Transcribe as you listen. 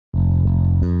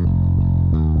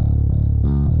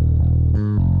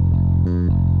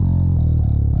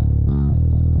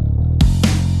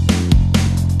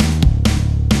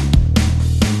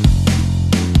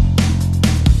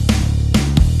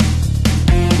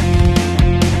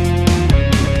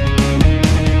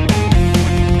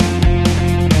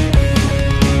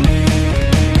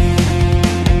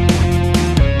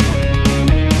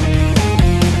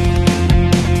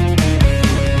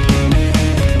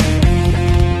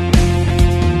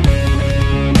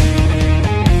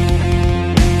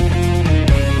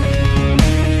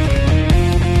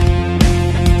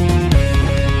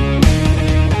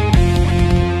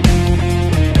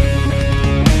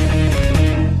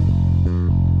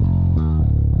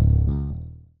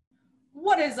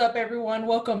is up, everyone?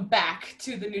 Welcome back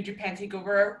to the New Japan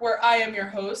Takeover, where I am your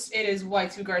host. It is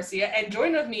Y2 Garcia, and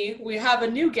join with me, we have a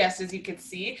new guest, as you can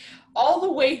see, all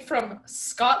the way from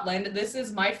Scotland. This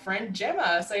is my friend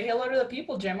Gemma. Say hello to the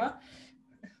people, Gemma.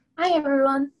 Hi,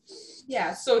 everyone.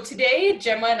 Yeah, so today,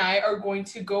 Gemma and I are going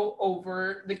to go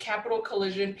over the Capital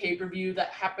Collision pay-per-view that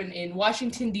happened in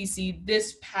Washington, D.C.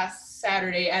 this past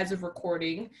Saturday as of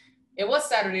recording. It was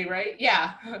Saturday, right?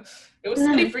 Yeah. It was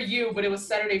Sunday for you, but it was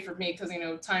Saturday for me because,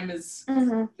 time is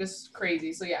just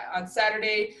crazy. So, yeah, on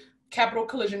Saturday, Capital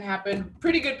Collision happened.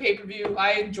 Pretty good pay-per-view.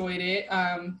 I enjoyed it.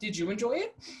 Did you enjoy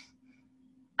it?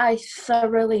 I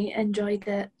thoroughly enjoyed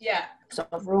it. Yeah. Sort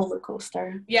of roller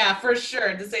coaster. Yeah, for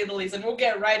sure, to say the least. And we'll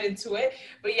get right into it.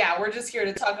 But yeah, we're just here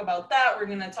to talk about that. We're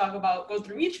going to go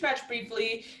through each match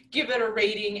briefly, give it a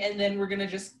rating, and then we're going to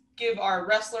just give our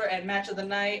wrestler and match of the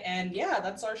night. And yeah,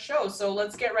 that's our show. So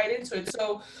let's get right into it.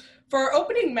 So for our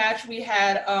opening match, we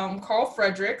had Carl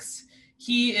Fredericks.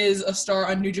 He is a star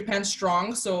on New Japan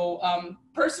Strong. So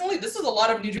personally, this is a lot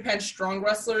of New Japan Strong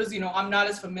wrestlers, I'm not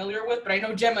as familiar with, but I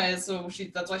know Gemma is, so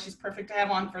that's why she's perfect to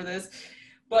have on for this.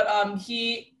 But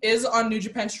he is on New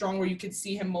Japan Strong, where you can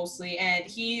see him mostly, and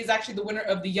he is actually the winner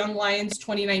of the Young Lions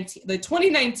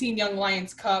 2019 Young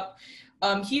Lions Cup.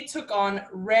 He took on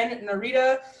Ren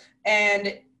Narita,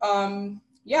 and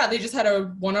they just had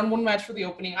a one-on-one match for the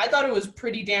opening. I thought it was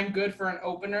pretty damn good for an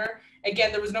opener.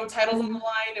 Again, there was no titles on the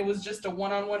line. It was just a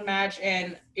one-on-one match,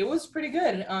 and it was pretty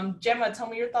good. Gemma, tell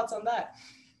me your thoughts on that.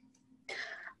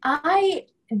 I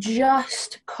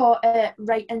just caught it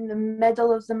right in the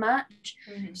middle of the match,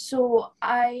 so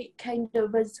I kind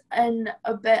of was in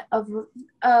a bit of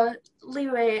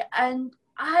leeway, and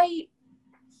I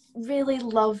really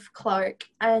love Clark,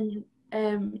 and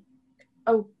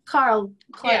Carl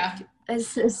Clark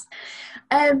is this.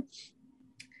 I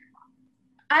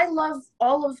love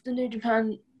all of the New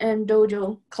Japan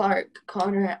Dojo, Clark,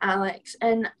 Connor, Alex,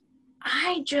 and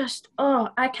I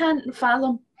can't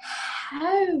fathom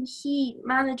how he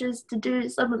manages to do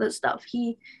some of this stuff.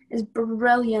 He is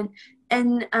brilliant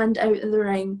in and out of the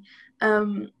ring.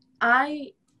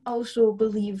 I also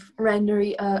believe Ren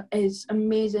Narita is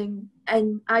amazing,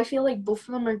 and I feel like both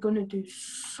of them are going to do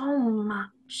so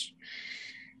much.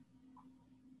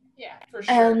 Yeah, for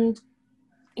sure. And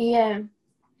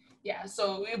yeah,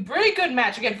 so a really good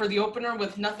match, again, for the opener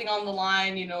with nothing on the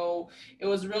line. It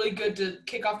was really good to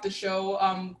kick off the show.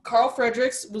 Carl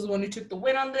Fredericks was the one who took the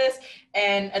win on this,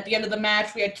 and at the end of the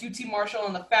match, we had QT Marshall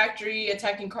and the Factory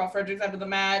attacking Carl Fredericks after the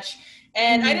match.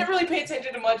 And I didn't really pay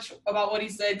attention to much about what he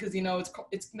said because,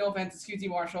 it's no offense, it's QT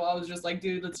Marshall. I was just like,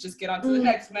 dude, let's just get on to the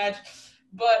next match.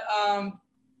 But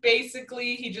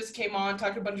basically, he just came on,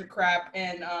 talked a bunch of crap,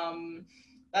 and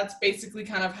that's basically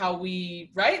kind of how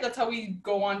that's how we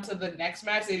go on to the next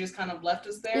match. They just kind of left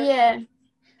us there. Yeah.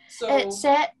 So it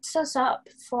sets us up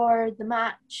for the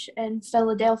match in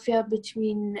Philadelphia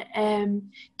between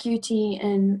QT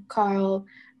and Carl,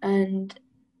 and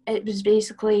it was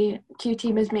basically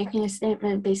QT was making a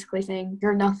statement basically saying,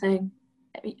 you're nothing.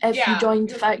 If you joined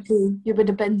the Factory, you would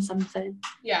have been something.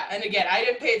 Yeah, and again, I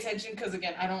didn't pay attention because,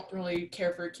 again, I don't really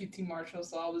care for QT Marshall,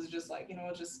 so I was just like,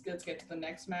 let's get to the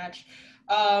next match.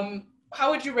 How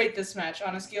would you rate this match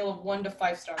on a scale of 1 to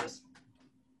 5 stars?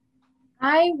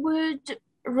 I would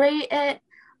rate it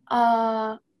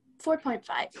 4.5.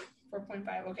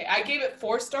 4.5. Okay, I gave it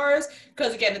 4 stars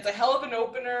because, again, it's a hell of an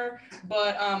opener,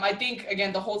 but I think,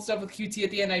 again, the whole stuff with QT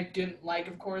at the end I didn't like,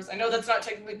 of course. I know that's not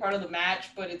technically part of the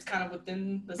match, but it's kind of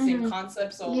within the same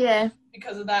concept, so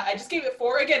because of that, I just gave it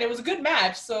 4. Again, it was a good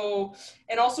match, so,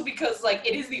 and also because,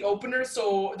 it is the opener,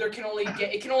 so it can only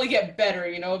get better,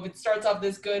 if it starts off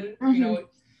this good,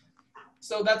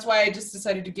 so that's why I just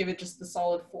decided to give it just the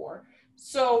solid 4.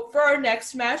 So, for our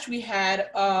next match, we had,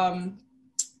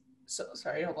 so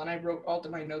sorry, hold on. I wrote all of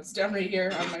my notes down right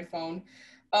here on my phone.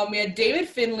 We had David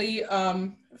Finlay,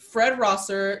 Fred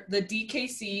Rosser, the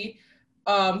DKC,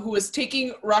 who was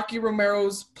taking Rocky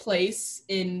Romero's place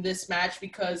in this match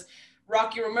because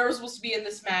Rocky Romero was supposed to be in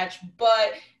this match,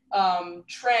 but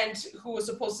Trent, who was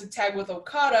supposed to tag with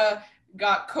Okada,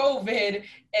 got COVID,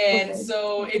 and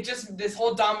so it just, this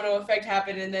whole domino effect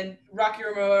happened, and then Rocky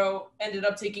Romero ended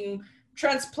up taking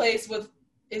Trent's place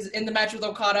is in the match with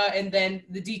Okada, and then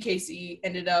the DKC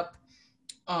ended up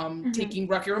taking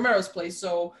Rocky Romero's place.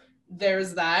 So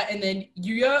there's that. And then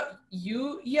Yuya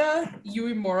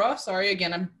Uemura, sorry,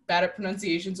 again, I'm bad at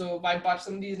pronunciation, so if I botch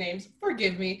some of these names,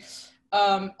 forgive me.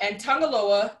 And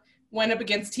Tangaloa went up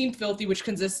against Team Filthy, which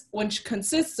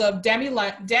consists of Danny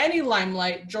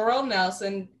Limelight, Jorel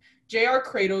Nelson, J.R.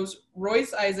 Kratos,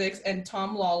 Royce Isaacs, and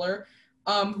Tom Lawler,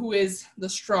 who is the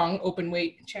strong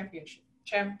openweight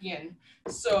champion.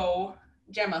 So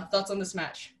Gemma, thoughts on this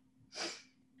match?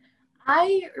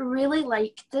 I really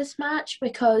like this match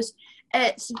because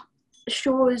it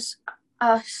shows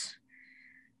us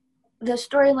the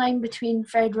storyline between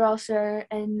Fred Rosser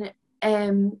and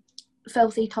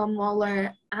Filthy Tom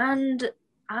Lawlor, and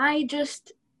I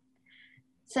just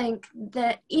think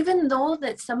that even though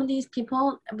that some of these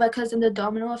people, because of the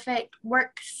domino effect,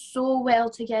 work so well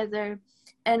together,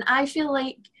 and I feel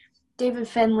like David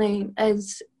Finlay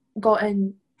has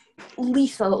gotten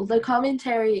lethal. The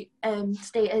commentary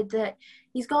stated that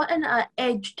he's gotten an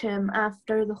edge to him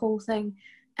after the whole thing,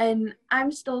 and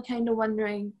I'm still kind of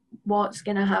wondering what's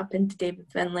going to happen to David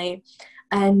Finlay.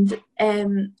 And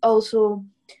also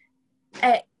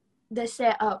the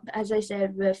setup, as I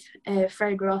said, with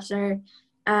Fred Rosser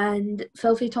and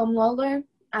Filthy Tom Lawlor,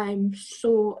 I'm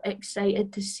so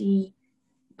excited to see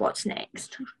what's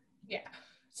next. Yeah.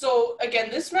 So again,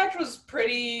 this match was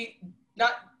pretty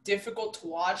not difficult to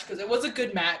watch because it was a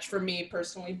good match for me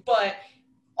personally, but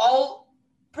all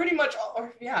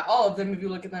of them, if you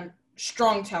look at them,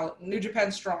 strong talent. New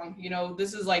Japan strong.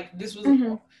 This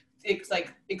was it's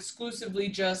like exclusively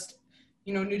just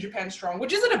New Japan strong,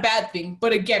 which isn't a bad thing.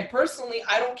 But again, personally,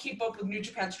 I don't keep up with New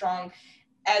Japan strong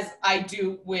as I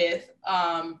do with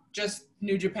just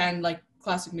New Japan, like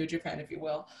classic New Japan, if you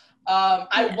will.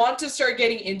 I want to start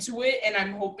getting into it, and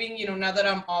I'm hoping, now that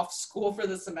I'm off school for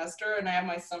the semester and I have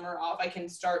my summer off, I can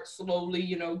start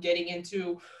slowly, getting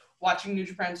into watching New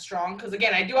Japan Strong. Because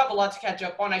again, I do have a lot to catch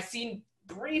up on. I've seen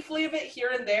briefly of it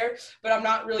here and there, but I'm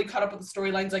not really caught up with the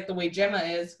storylines like the way Gemma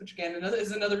is, which again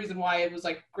is another reason why it was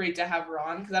like great to have her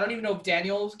on. Because I don't even know if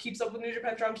Daniel keeps up with New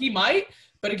Japan Strong. He might,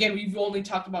 but again, we've only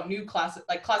talked about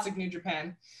classic New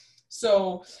Japan.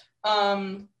 So,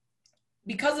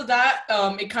 because of that,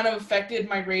 it kind of affected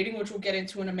my rating, which we'll get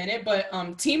into in a minute.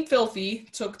 But Team Filthy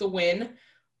took the win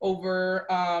over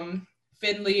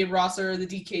Finlay, Rosser, the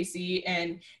DKC,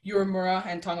 and Uemura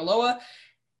and Tongaloa.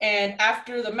 And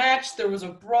after the match, there was a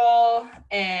brawl,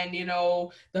 and,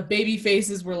 the baby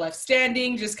faces were left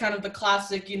standing, just kind of the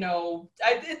classic,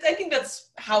 I think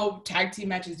that's how tag team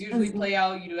matches usually play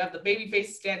out. You have the baby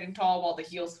faces standing tall while the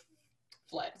heels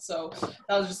fled. So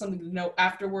that was just something to note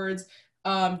afterwards.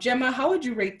 Gemma, how would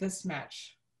you rate this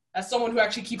match as someone who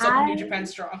actually keeps up with New Japan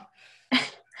Strong?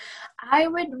 I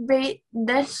would rate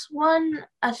this one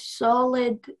a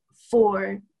solid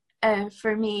 4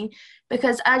 for me,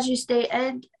 because as you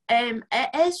stated, it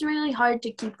is really hard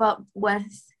to keep up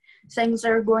with things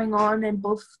that are going on in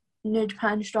both New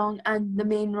Japan Strong and the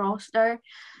main roster.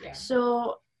 Yeah.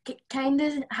 So kind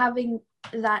of having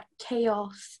that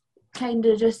chaos kind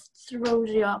of just throws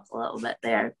you off a little bit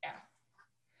there. Yeah.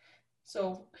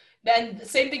 So then the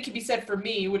same thing can be said for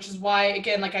me, which is why,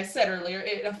 again, like I said earlier,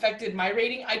 it affected my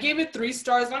rating. I gave it 3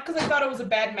 stars, not because I thought it was a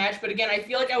bad match, but again, I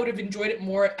feel like I would have enjoyed it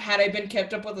more had I been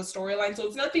kept up with the storyline. So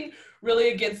it's nothing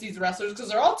really against these wrestlers because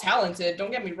they're all talented.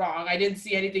 Don't get me wrong. I didn't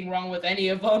see anything wrong with any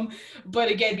of them. But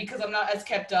again, because I'm not as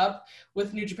kept up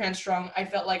with New Japan Strong, I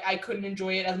felt like I couldn't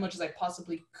enjoy it as much as I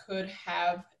possibly could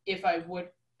have if I would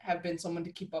have been someone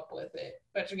to keep up with it.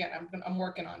 But again, I'm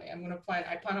working on it.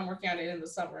 I plan on working on it in the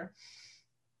summer.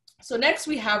 So next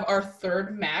we have our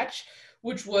third match,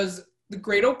 which was the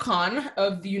Great-O-Khan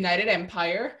of the United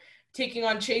Empire taking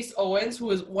on Chase Owens,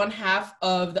 who is one half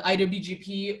of the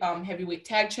IWGP Heavyweight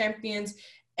Tag Champions,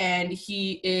 and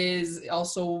he is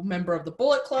also a member of the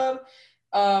Bullet Club.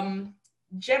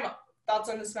 Gemma, thoughts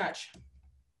on this match?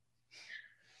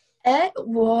 It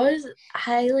was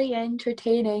highly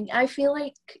entertaining. I feel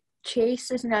like Chase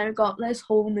has now got this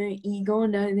whole new ego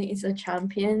now that he's a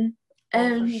champion.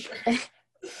 For sure.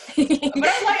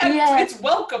 But it's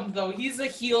welcome though. He's a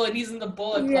heel and he's in the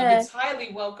Bullet Club. Yeah. It's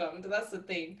highly welcomed. That's the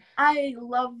thing. I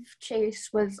love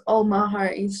Chase with all my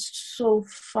heart. He's so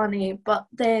funny. But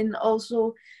then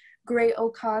also,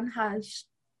 Great-O-Khan has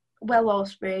Will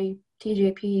Ospreay,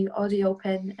 TJP, Aussie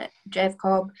Open, Jeff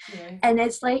Cobb, and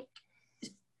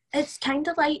it's kind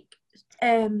of like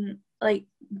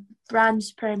brand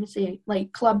supremacy,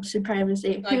 like club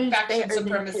supremacy, like faction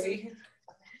supremacy.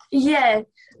 Yeah.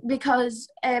 Because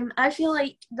I feel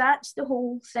like that's the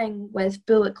whole thing with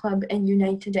Bullet Club and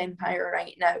United Empire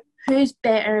right now. Who's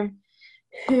better?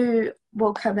 Who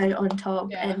will come out on top?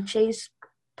 Yeah. And Chase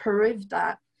proved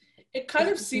that. It kind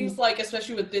of seems like,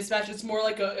 especially with this match, it's more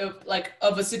like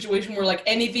a situation where like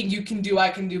anything you can do, I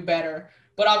can do better.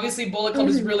 But obviously, Bullet Club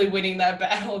is really winning that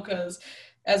battle because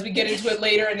as we get into it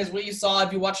later, and as what you saw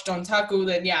if you watched Dontaku,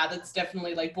 then yeah, that's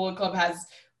definitely like Bullet Club has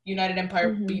United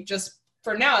Empire beat just.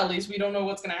 For now, at least, we don't know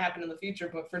what's going to happen in the future.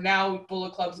 But for now,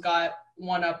 Bullet Club's got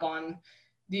one up on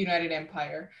the United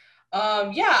Empire.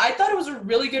 Yeah, I thought it was a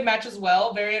really good match as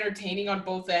well. Very entertaining on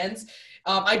both ends.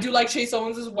 I do like Chase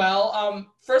Owens as well.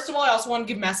 First of all, I also want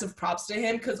to give massive props to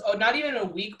him because not even a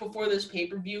week before this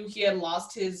pay-per-view, he had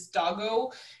lost his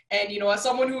doggo. And, as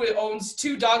someone who owns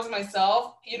 2 dogs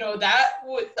myself, that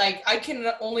would, like, I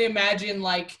can only imagine,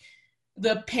 like,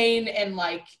 the pain and,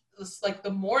 like the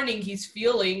mourning he's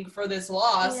feeling for this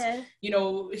loss. Yeah.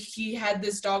 He had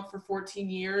this dog for 14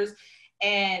 years.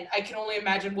 And I can only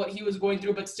imagine what he was going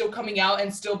through, but still coming out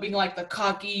and still being like the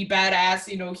cocky, badass,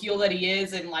 heel that he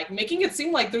is, and like making it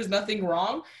seem like there's nothing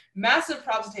wrong. Massive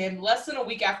props to him. Less than a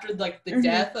week after like the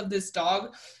death of this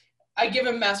dog, I give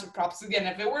him massive props. Again,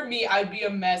 if it were me, I'd be a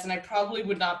mess, and I probably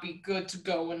would not be good to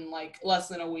go in like less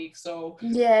than a week. So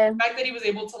yeah, the fact that he was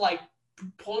able to like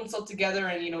pull himself together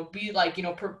and be like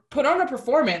put on a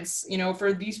performance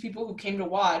for these people who came to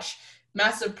watch.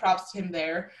 Massive props to him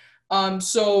there.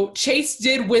 So Chase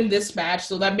did win this match,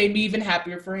 so that made me even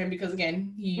happier for him because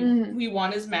again, he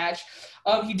won his match.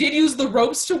 He did use the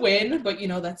ropes to win, but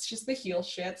that's just the heel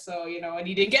shit. So and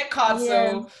he didn't get caught. Yeah.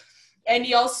 So, and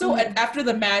he also after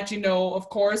the match, of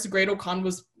course, Great-O-Khan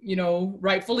was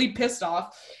rightfully pissed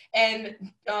off, and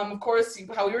of course,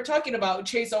 how we were talking about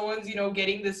Chase Owens,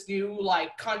 getting this new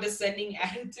like condescending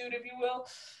attitude, if you will.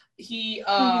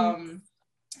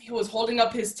 He was holding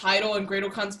up his title in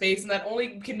Great-O-Khan's face, and that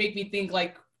only can make me think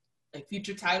like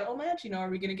future title match. Are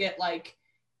we gonna get like,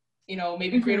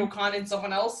 maybe Great-O-Khan and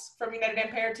someone else from United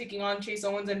Empire taking on Chase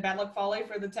Owens and Bad Luck Fale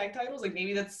for the tag titles? Like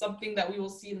maybe that's something that we will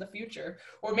see in the future,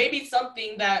 or maybe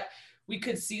something that we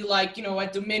could see like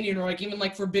at Dominion or like even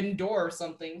like Forbidden Door or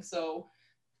something. So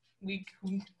you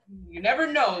never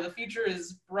know. The future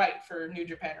is bright for New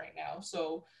Japan right now.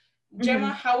 So Gemma,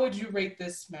 how would you rate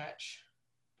this match?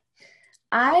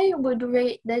 I would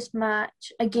rate this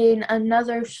match, again,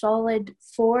 another solid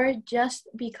 4, just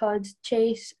because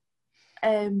Chase,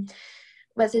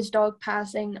 with his dog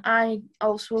passing, I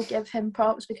also give him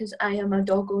props because I am a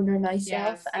dog owner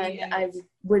myself, and I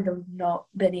would have not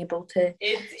been able to.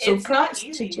 So it's props not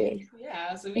easy. to Chase.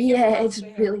 Yeah, so it's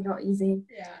really not easy.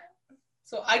 Yeah.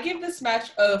 So I give this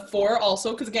match a 4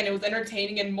 also because, again, it was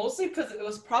entertaining, and mostly because it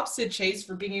was props to Chase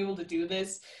for being able to do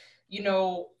this.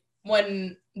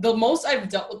 When the most I've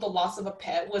dealt with the loss of a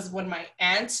pet was when my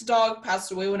aunt's dog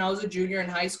passed away when I was a junior in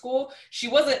high school. She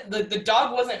wasn't, the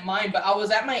dog wasn't mine, but I was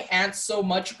at my aunt's so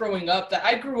much growing up that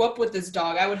I grew up with this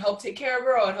dog. I would help take care of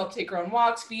her. I would help take her on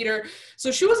walks, feed her.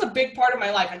 So she was a big part of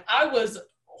my life, and I was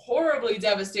horribly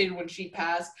devastated when she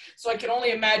passed. So I can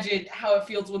only imagine how it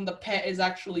feels when the pet is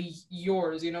actually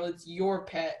yours, it's your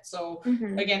pet. So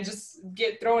again, just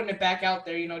throwing it back out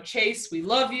there, Chase, we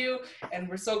love you. And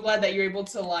we're so glad that you're able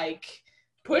to like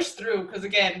push through. Cause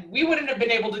again, we wouldn't have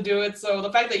been able to do it. So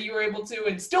the fact that you were able to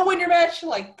and still win your match,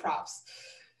 like props.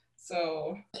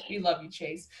 So we love you,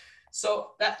 Chase.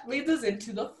 So that leads us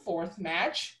into the 4th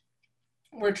match,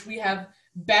 which we have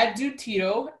Bad Dude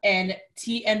Tito and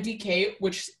TMDK,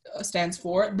 which stands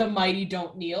for The Mighty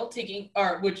Don't Kneel,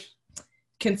 which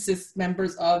consists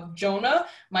members of Jonah,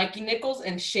 Mikey Nichols,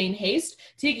 and Shane Haste,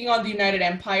 taking on the United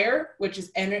Empire, which is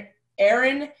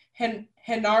Aaron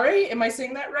Henare. Am I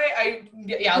saying that right? I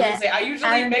was gonna say I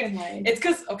usually mix. It's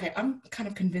because I'm kind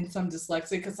of convinced I'm dyslexic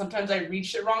because sometimes I read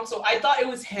shit wrong. So I thought it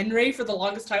was Henry for the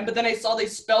longest time, but then I saw they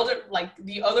spelled it like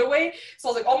the other way. So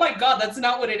I was like, oh my god, that's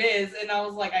not what it is. And I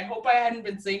was like, I hope I hadn't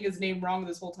been saying his name wrong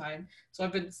this whole time. So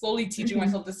I've been slowly teaching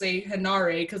myself to say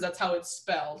Henare because that's how it's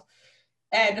spelled.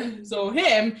 And so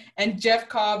him and Jeff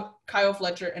Cobb, Kyle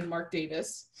Fletcher, and Mark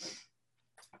Davis.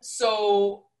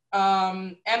 So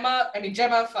Gemma,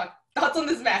 thoughts on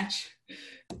this match?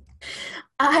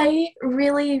 I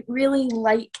really, really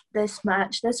like this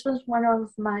match. This was one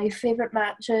of my favorite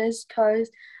matches because,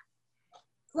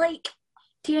 like,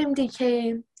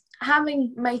 TMDK,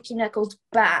 having Mikey Nichols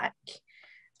back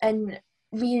and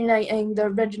reuniting the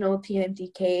original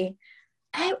TMDK,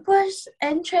 it was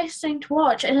interesting to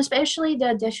watch, and especially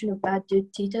the addition of Bad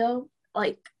Dude Tito,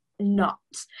 like,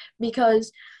 nuts,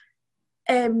 because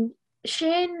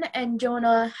Shane and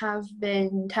Jonah have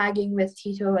been tagging with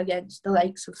Tito against the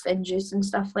likes of Finjuice and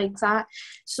stuff like that.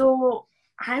 So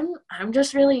I'm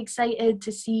just really excited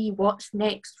to see what's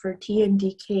next for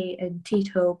TMDK and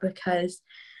Tito because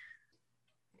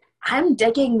I'm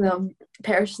digging them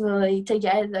personally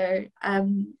together.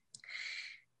 And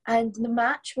the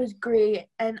match was great.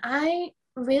 And I'm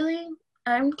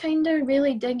kind of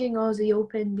really digging Aussie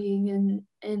Open being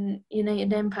in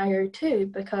United Empire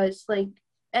too because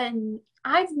and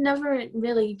I've never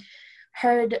really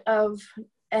heard of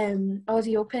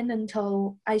Aussie Open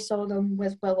until I saw them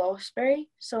with Will Ospreay.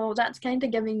 So that's kind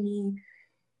of giving me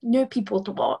new people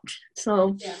to watch.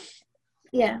 So,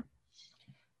 yeah.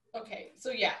 Okay,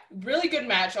 so yeah, really good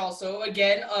match also.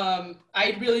 Again,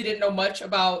 I really didn't know much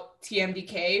about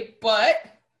TMDK, but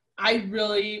I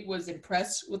really was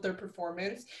impressed with their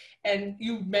performance. And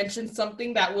you mentioned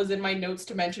something that was in my notes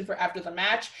to mention for after the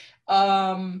match.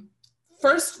 Um,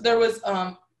 First there was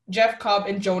Jeff Cobb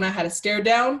and Jonah had a stare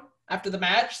down after the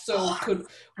match. So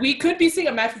we could be seeing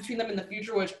a match between them in the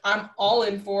future, which I'm all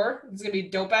in for. It's gonna be a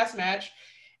dope ass match.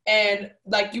 And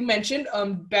like you mentioned,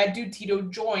 Bad Dude Tito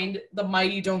joined the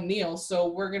Mighty Don't Kneel. So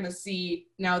we're gonna see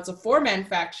now it's a 4-man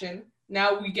faction.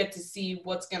 Now we get to see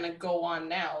what's gonna go on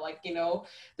now. Like,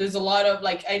 there's a lot of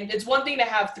like, and it's one thing to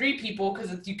have 3 people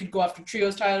because you could go after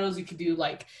trios titles, you could do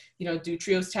like, do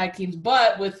trios tag teams.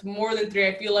 But with more than 3,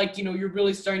 I feel like you're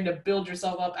really starting to build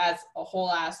yourself up as a whole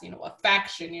ass, a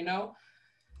faction.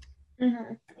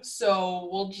 Mm-hmm. So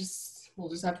we'll just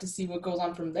have to see what goes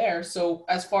on from there. So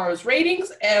as far as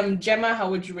ratings, Gemma, how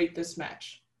would you rate this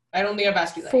match? I don't think I've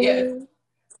asked you that yet.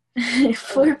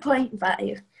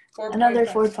 4.5. Another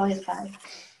 4.5. Okay.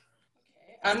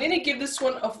 I'm gonna give this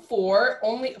one a 4,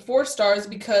 only 4 stars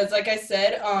because, like I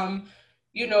said,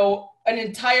 one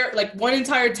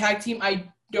entire tag team I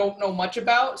don't know much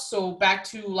about. So back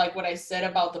to like what I said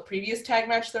about the previous tag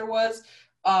match there was,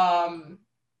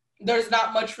 there's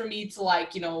not much for me to I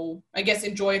guess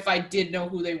enjoy if I did know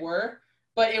who they were,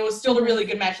 but it was still a really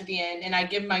good match at the end. And I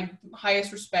give my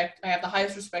highest respect. I have the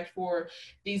highest respect for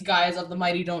these guys of the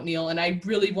Mighty Don't Kneel. And I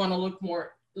really want to look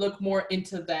more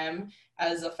into them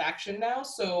as a faction now.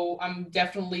 So I'm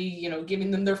definitely,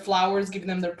 giving them their flowers, giving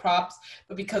them their props.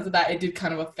 But because of that, it did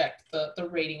kind of affect the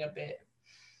rating a bit.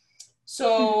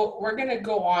 So we're going to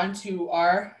go on to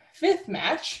our 5th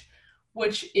match,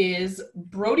 which is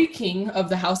Brody King of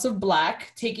the House of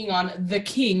Black taking on the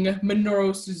King,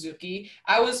 Minoru Suzuki.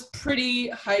 I was pretty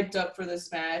hyped up for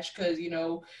this match because,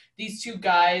 these 2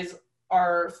 guys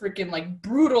are freaking like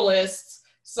brutalists.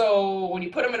 So when you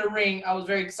put them in a ring, I was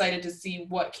very excited to see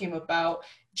what came about.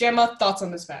 Gemma, thoughts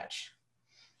on this match?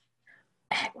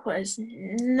 It was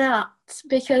nuts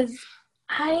because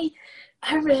I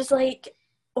was like,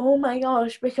 oh my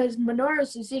gosh, because Minoru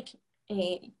Suzuki,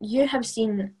 you have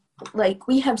seen, like,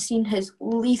 we have seen his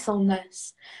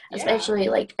lethalness, especially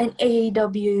like in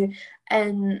AEW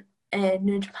and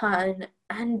New Japan,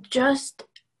 and just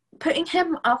putting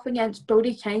him up against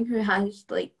Brody King, who has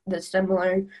like the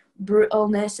similar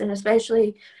brutalness, and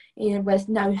especially with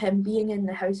now him being in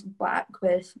the House of Black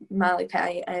with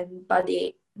Malachi and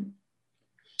Buddy.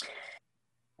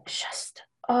 Just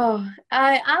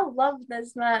I love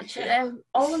this match.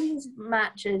 All of these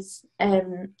matches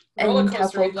roller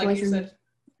coaster, like you said,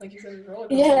 roller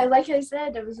coaster. Yeah, like I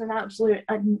said, it was an absolute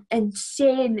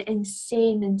insane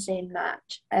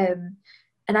match.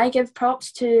 And I give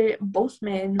props to both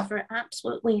men for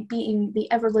absolutely beating the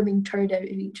ever living turd out of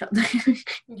each other.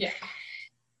 Yeah.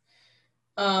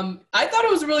 I thought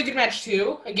it was a really good match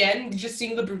too. Again, just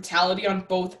seeing the brutality on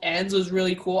both ends was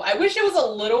really cool. I wish it was a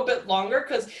little bit longer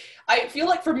because I feel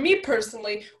like for me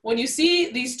personally, when you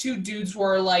see these 2 dudes who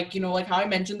are like, like how I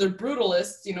mentioned, they're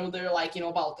brutalists, they're like,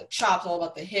 about the chops, all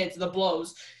about the hits, the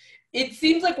blows. It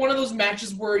seems like one of those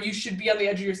matches where you should be on the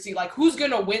edge of your seat, like who's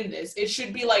gonna win this? It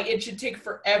should be like it should take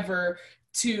forever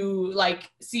to like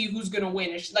see who's gonna win.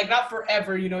 It should, like not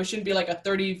forever, it shouldn't be like a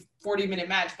 30-40 minute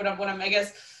match, but I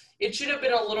guess it should have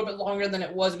been a little bit longer than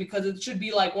it was because it should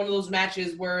be like one of those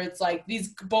matches where it's like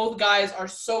these both guys are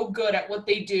so good at what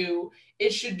they do.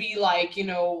 It should be like,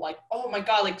 like, oh my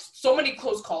God, like so many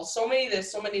close calls, so many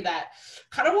this, so many that.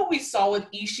 Kind of what we saw with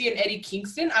Ishii and Eddie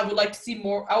Kingston. I would have liked to see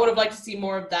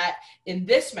more of that in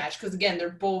this match because again,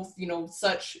 they're both,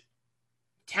 such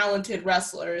talented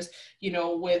wrestlers,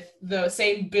 with the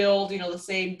same build, the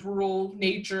same brutal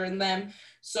nature in them.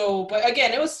 So, but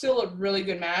again, it was still a really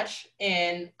good match,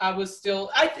 and I was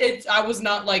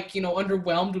not like,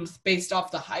 underwhelmed with based off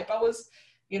the hype I was,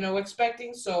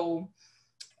 expecting. So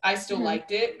I still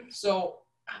liked it. So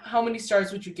how many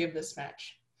stars would you give this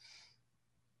match?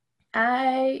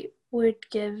 I would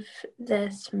give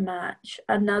this match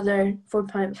another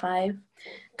 4.5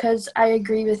 because I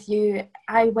agree with you.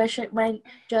 I wish it went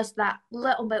just that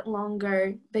little bit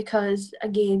longer because,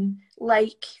 again,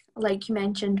 like you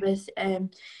mentioned with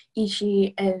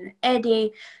Ishii and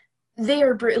Eddie, they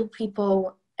are brutal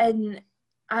people, and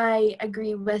I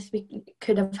agree with we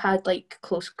could have had like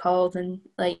close calls and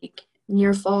like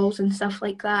near falls and stuff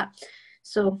like that.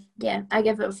 So yeah, I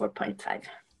give it a 4.5.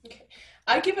 Okay.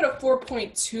 I give it a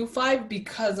 4.25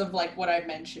 because of like what I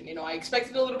mentioned. I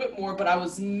expected a little bit more, but I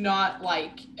was not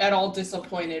like at all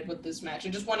disappointed with this match. I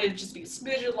just wanted it to just be a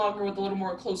smidgen longer with a little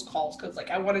more close calls because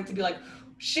like I wanted to be like,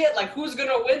 shit, like, who's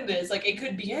gonna win this? Like, it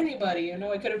could be anybody, you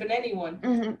know, it could have been anyone.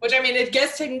 Mm-hmm. Which, I mean, I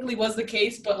guess technically was the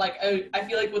case, but, like, I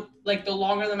feel like with, like, the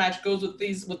longer the match goes with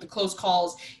the close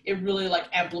calls, it really, like,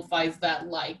 amplifies that,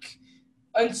 like,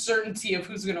 uncertainty of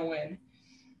who's gonna win.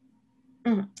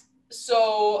 Mm-hmm.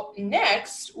 So,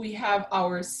 next, we have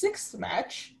our sixth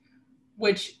match,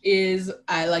 which is,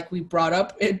 like we brought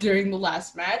up during the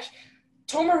last match,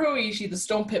 Tomohiro Ishii, the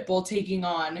Stone Pitbull, taking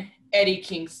on Eddie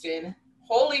Kingston.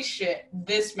 Holy shit,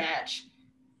 this match.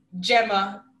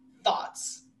 Gemma,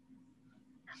 thoughts?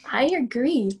 I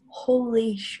agree.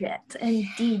 Holy shit,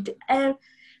 indeed.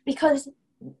 Because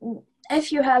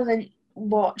if you haven't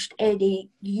watched Eddie,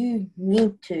 you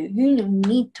need to. You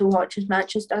need to watch his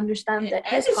matches to understand that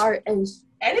his heart is...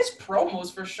 And his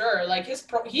promos, for sure. Like,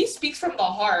 he speaks from the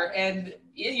heart, and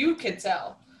you can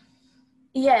tell.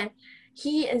 Yeah,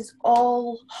 he is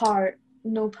all heart,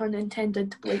 no pun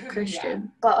intended to Blake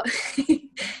Christian, Yeah. but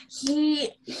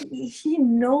he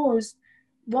knows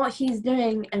what he's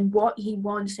doing and what he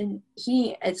wants, and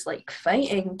he is like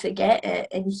fighting to get it,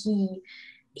 and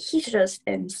he's just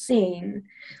insane.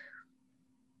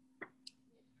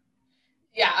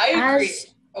 Yeah, I agree.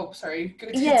 Sorry.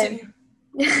 Continue.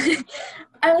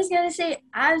 I was gonna say,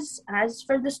 as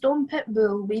for the Stone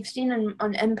Pitbull, we've seen him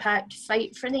on Impact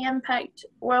fight for the Impact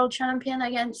World Champion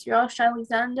against Josh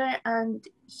Alexander, and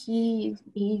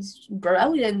he's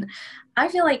brilliant. I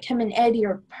feel like him and Eddie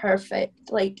are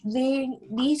perfect. Like,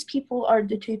 these people are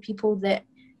the two people that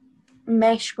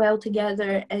mesh well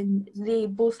together, and they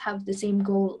both have the same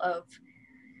goal of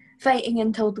fighting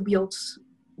until the wheels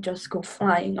just go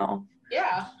flying off.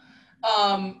 Yeah.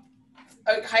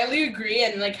 I highly agree,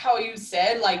 and like how you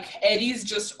said, like, Eddie's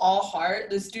just all heart.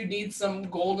 This dude needs some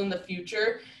gold in the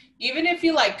future. Even if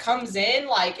he, like, comes in,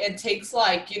 like, and takes,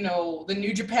 like, you know, the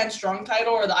New Japan Strong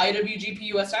title or the IWGP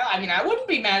US title, I mean, I wouldn't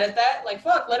be mad at that. Like,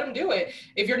 fuck, let him do it.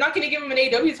 If you're not going to give him an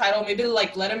AEW title, maybe,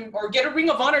 like, let him, or get a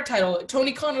Ring of Honor title.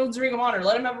 Tony Khan owns Ring of Honor.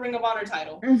 Let him have a Ring of Honor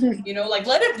title. Mm-hmm. You know, like,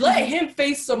 let him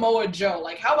face Samoa Joe.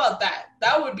 Like, how about that?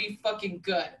 That would be fucking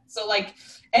good. So, like,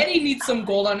 Eddie needs some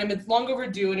gold on him. It's long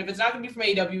overdue, and if it's not going to be from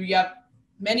AEW, you have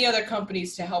many other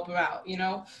companies to help him out, you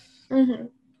know? Mm-hmm.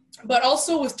 But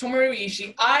also with Tomohiro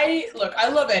Ishii, I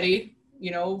love Eddie.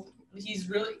 You know, he's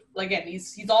really, again,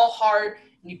 he's all heart,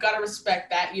 and you've got to respect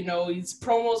that. You know, his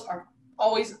promos are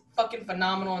always fucking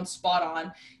phenomenal and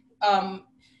spot on.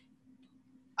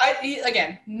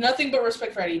 Again, nothing but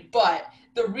respect for Eddie. But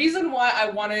the reason why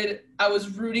I was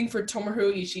rooting for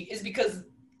Tomohiro Ishii is because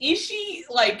Ishii,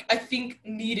 like, I think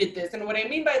needed this. And what I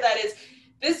mean by that is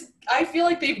this, I feel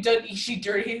like they've done Ishii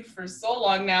dirty for so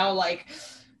long now. Like,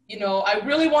 you know, I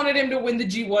really wanted him to win the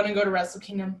G1 and go to Wrestle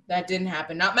Kingdom. That didn't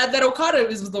happen. Not mad that Okada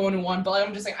was the one who won, but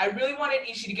I'm just saying, I really wanted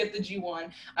Ishii to get the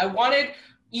G1. I wanted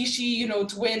Ishii, you know,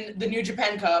 to win the New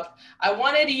Japan Cup. I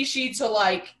wanted Ishii to,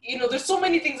 like, you know, there's so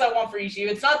many things I want for Ishii.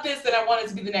 If it's not this, then I want it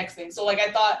to be the next thing. So, like,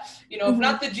 I thought, you know, if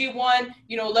not the G1,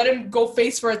 you know, let him go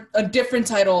face for a different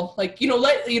title. Like, you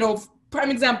know, prime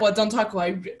example at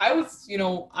Dontaku, I was, you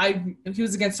know, he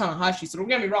was against Tanahashi, so don't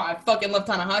get me wrong, I fucking love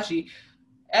Tanahashi.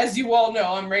 As you all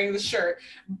know, I'm wearing the shirt.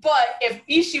 But if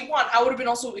Ishii won, I would have been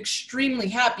also extremely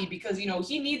happy because, you know,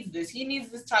 he needs this. He needs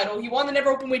this title. He won the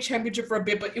Never Openweight Championship for a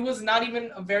bit, but it was not even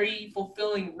a very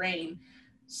fulfilling reign.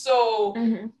 So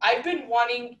I've been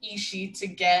wanting Ishii to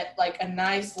get, like, a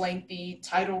nice, lengthy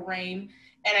title reign.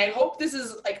 And I hope this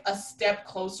is, like, a step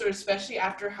closer, especially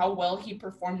after how well he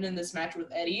performed in this match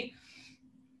with Eddie.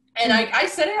 And I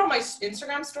said it on my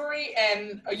Instagram story,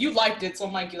 and you liked it, so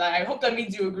I'm like, I hope that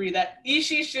means you agree that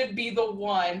Ishii should be the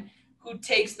one who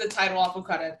takes the title off of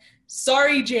Okada.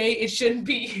 Sorry, Jay, it shouldn't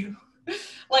be you.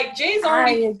 Like, Jay's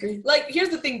already... I agree. Like, here's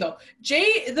the thing, though. Jay,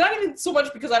 it's not even so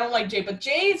much because I don't like Jay, but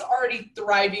Jay's already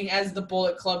thriving as the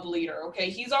Bullet Club leader, okay?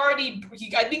 He's already...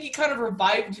 I think he kind of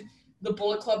revived the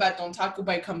Bullet Club at Dontaku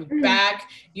by coming back.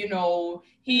 You know,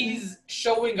 he's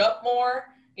showing up more.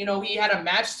 You know, he had a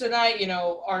match tonight, you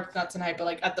know, or not tonight, but,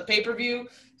 like, at the pay-per-view.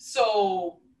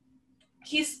 So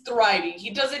he's thriving. He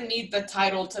doesn't need the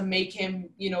title to make him,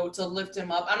 you know, to lift him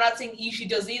up. I'm not saying Ishii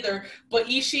does either, but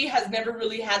Ishii has never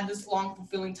really had this long,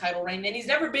 fulfilling title reign, and he's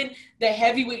never been the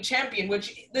heavyweight champion,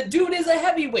 which the dude is a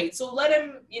heavyweight. So let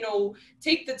him, you know,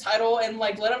 take the title and,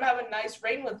 like, let him have a nice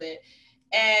reign with it.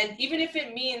 And even if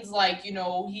it means, like, you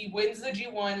know, he wins the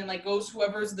G1 and, like, goes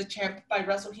whoever's the champ by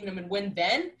Wrestle Kingdom and win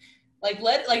then,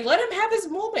 let him have his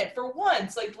moment for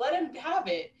once. Like, let him have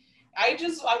it. I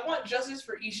want justice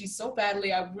for Ishii so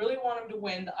badly. I really want him to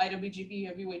win the IWGP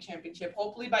Heavyweight Championship,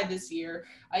 hopefully by this year.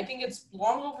 I think it's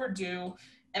long overdue.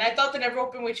 And I thought the Never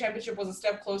Openweight Championship was a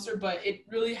step closer, but it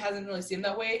really hasn't really seemed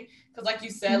that way. Because like you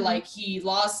said, like he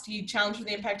challenged for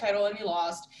the Impact title and he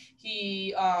lost.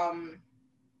 He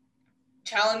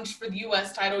challenged for the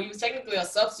U.S. title. He was technically a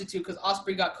substitute because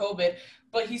Ospreay got COVID,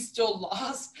 but he still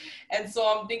lost. And so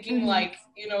I'm thinking like,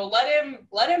 you know, let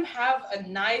him have a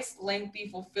nice, lengthy,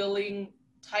 fulfilling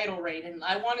title reign. And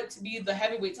I want it to be the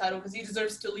heavyweight title because he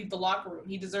deserves to leave the locker room.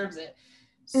 He deserves it.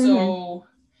 So,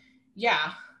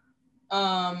 yeah.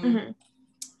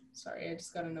 Sorry, I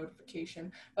just got a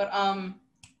notification. But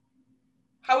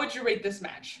how would you rate this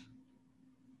match?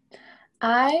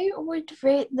 I would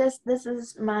rate this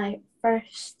is my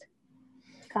first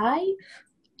 5.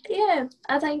 Yeah,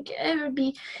 I think it would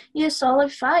be a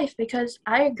solid 5 because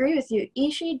I agree with you.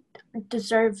 Ishii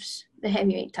deserves the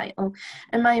heavyweight title,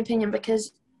 in my opinion,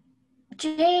 because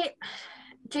Jay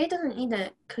doesn't need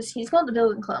it because he's got the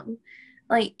Bullet Club.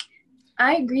 Like,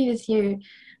 I agree with you.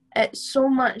 It's so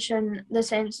much in the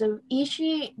sense of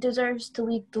Ishii deserves to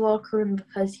lead the locker room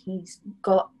because he's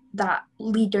got that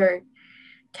leader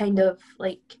kind of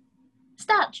like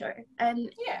stature,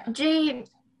 and Jay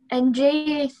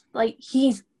like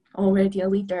he's already a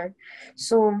leader.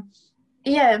 So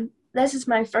yeah, this is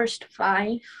my first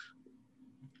 5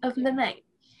 of the night.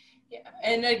 Yeah,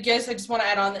 and I guess I just want to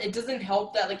add on that it doesn't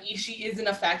help that like Ishii is in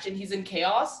a faction, he's in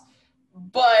Chaos,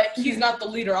 but he's not the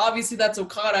leader. Obviously that's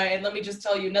Okada, and let me just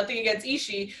tell you, nothing against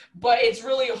Ishii, but it's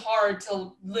really hard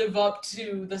to live up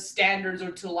to the standards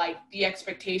or to like the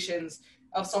expectations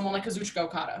of someone like Kazuchika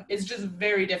Okada. It's just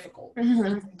very difficult.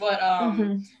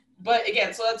 But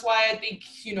again, so that's why I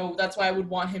think, you know, that's why I would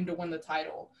want him to win the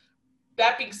title.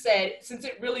 That being said, since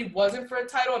it really wasn't for a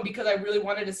title and because I really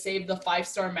wanted to save the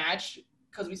 5-star match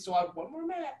because we still have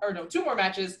 2 more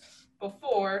matches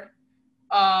before,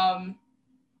 I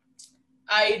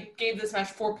gave this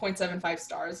match 4.75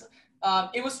 stars.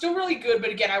 It was still really good, but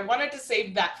again, I wanted to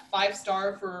save that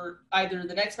 5-star for either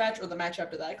the next match or the match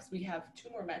after that because we have 2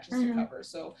 more matches to cover.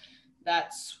 So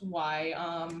that's why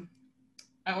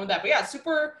I went that. But yeah,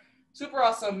 super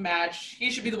awesome match. He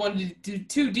should be the one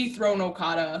to dethrone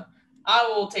Okada. I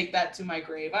will take that to my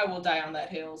grave. I will die on that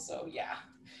hill. So yeah.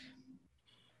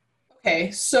 Okay,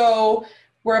 so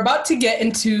we're about to get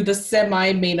into the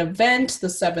semi-main event, the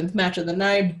 7th match of the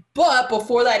night. But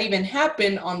before that even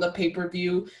happened on the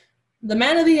pay-per-view, the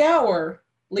man of the hour,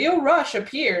 Lio Rush,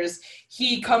 appears.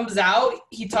 He comes out.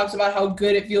 He talks about how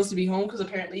good it feels to be home because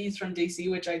apparently he's from DC,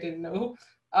 which I didn't know.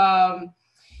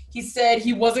 He said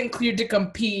he wasn't cleared to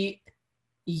compete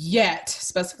yet,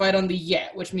 specified on the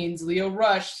yet, which means Lio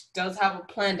Rush does have a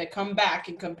plan to come back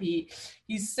and compete.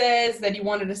 He says that he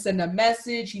wanted to send a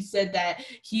message. He said that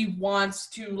he wants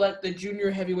to let the junior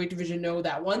heavyweight division know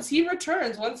that once he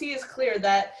returns, once he is clear,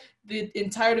 that the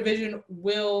entire division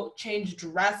will change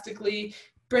drastically,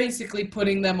 basically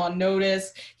putting them on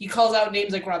notice. He calls out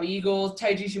names like Robbie Eagles,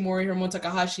 Taiji Ishimori, Hiromu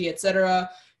Takahashi, etc.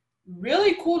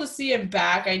 Really cool to see him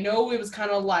back. I know it was kind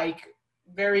of like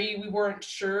we weren't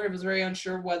sure. It was very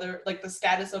unsure whether, like, the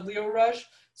status of Lio Rush.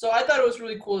 So I thought it was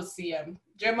really cool to see him.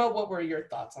 Gemma, what were your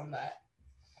thoughts on that?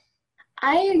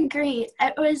 I agree.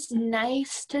 It was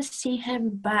nice to see him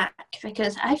back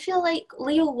because I feel like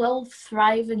Lio will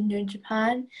thrive in New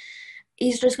Japan.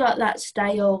 He's just got that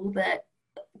style that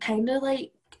kind of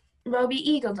like Robbie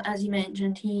Eagles, as you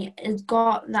mentioned. He has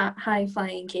got that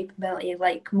high-flying capability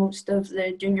like most of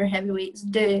the junior heavyweights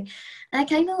do. And I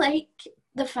kind of like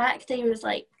the fact that he was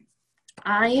like,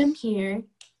 I am here,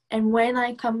 and when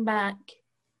I come back,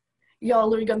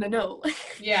 y'all are gonna know.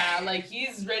 Yeah, like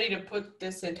he's ready to put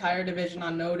this entire division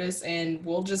on notice, and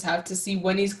we'll just have to see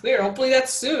when he's cleared. Hopefully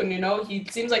that's soon, you know. He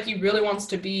seems like he really wants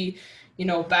to be, you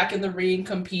know, back in the ring,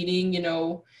 competing, you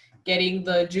know, getting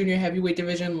the junior heavyweight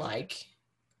division like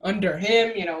under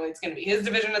him. You know, it's going to be his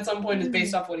division at some point is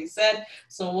based off what he said.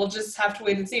 So we'll just have to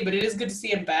wait and see. But it is good to see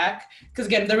him back because,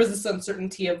 again, there was this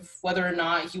uncertainty of whether or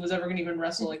not he was ever going to even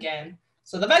wrestle again.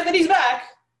 So the fact that he's back,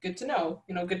 good to know.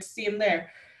 You know, good to see him there.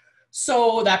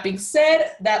 So that being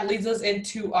said, that leads us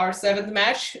into our 7th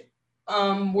match,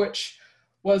 which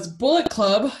was Bullet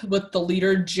Club with the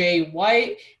leader Jay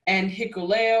White and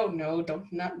Hikuleo. No,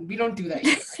 we don't do that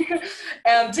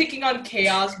yet. Taking on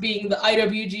Chaos, being the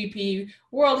IWGP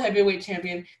World Heavyweight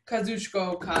Champion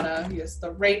Kazuchika Okada, yes,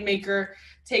 the Rainmaker,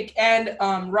 and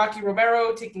Rocky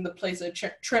Romero taking the place of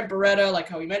Trent Beretta, like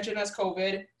how we mentioned, has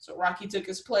COVID. So Rocky took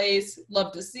his place.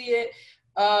 Love to see it.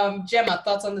 Gemma,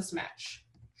 thoughts on this match?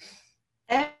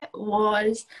 It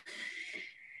was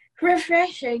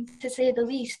refreshing to say the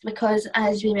least because,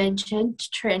 as we mentioned,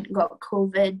 Trent got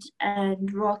COVID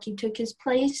and Rocky took his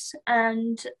place,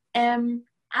 and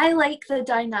I like the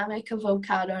dynamic of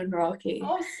Okada and Rocky.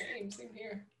 Oh, same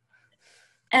here.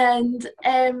 And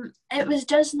it was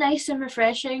just nice and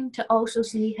refreshing to also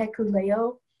see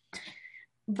Hikuleo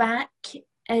back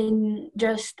and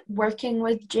just working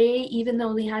with Jay, even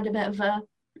though they had a bit of a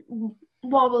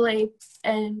wobbly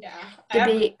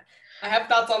debate. I have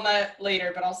thoughts on that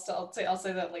later, but I'll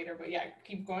say that later. But yeah,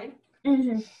 keep going.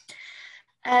 Mm-hmm.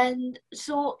 And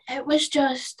so it was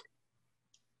just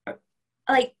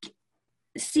like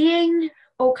seeing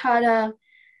Okada,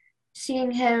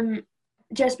 seeing him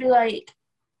just be like,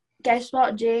 guess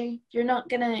what, Jay? You're not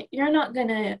gonna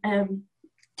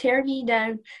tear me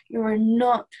down. You are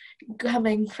not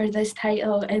coming for this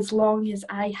title as long as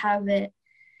I have it.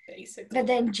 Basically. But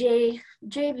then Jay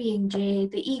being Jay,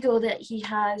 the ego that he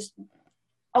has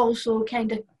also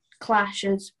kind of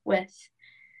clashes with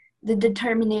the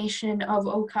determination of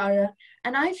Okada.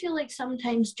 And I feel like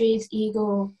sometimes Jay's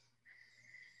ego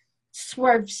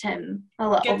swerves him a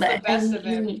little bit. Gets the best of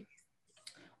him.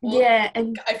 Well, yeah,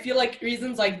 and I feel like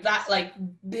reasons like that, like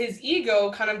his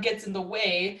ego kind of gets in the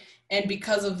way, and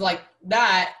because of like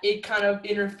that, it kind of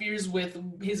interferes with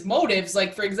his motives.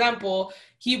 Like, for example,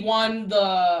 he won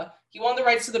the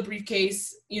rights to the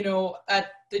briefcase, you know,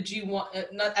 at the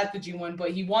G1, not at the G1,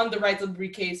 but he won the rights of the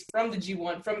briefcase from the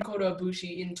G1 from Kota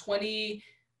Ibushi in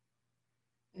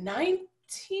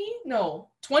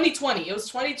 2020. It was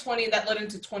 2020 that led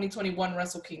into 2021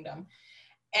 Wrestle Kingdom.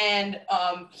 And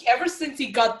ever since he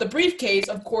got the briefcase,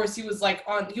 of course, he was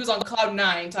on cloud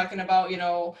 9 talking about, you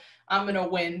know, I'm going to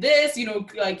win this, you know,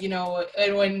 like, you know,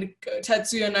 and when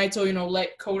Tetsuya Naito, you know,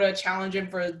 let Kota challenge him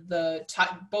for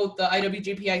both the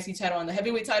IWGP IC title and the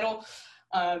heavyweight title,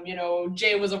 you know,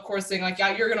 Jay was, of course, saying, like,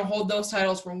 yeah, you're going to hold those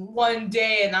titles for one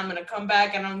day and I'm going to come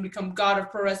back and I'm going to become God of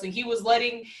Pro Wrestling. He was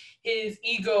letting his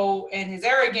ego and his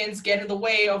arrogance get in the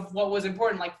way of what was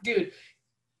important. Like, dude,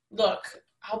 look,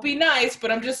 I'll be nice, but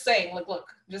I'm just saying, like, look,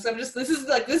 this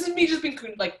is me just being,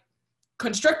 like,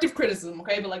 constructive criticism,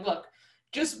 okay? But, like, look,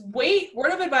 just wait,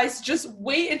 word of advice, just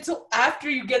wait until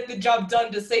after you get the job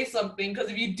done to say something,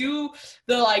 because if you do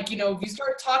the, like, you know, if you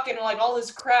start talking, like, all this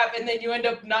crap, and then you end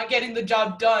up not getting the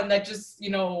job done, that just,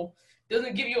 you know,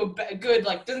 doesn't give you a good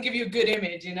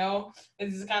image, you know?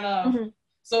 It's just kind of,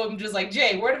 So I'm just like,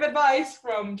 Jay, word of advice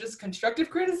from just constructive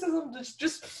criticism,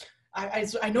 just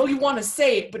I know you want to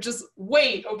say it, but just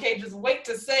wait, okay? Just wait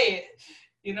to say it.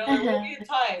 You know, there will be a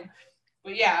time.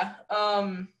 But yeah,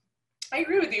 I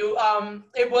agree with you.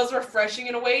 It was refreshing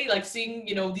in a way, like seeing,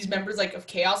 you know, these members like of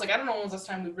Chaos. Like, I don't know when was the last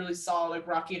time we really saw like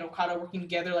Rocky and Okada working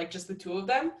together, like just the two of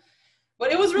them.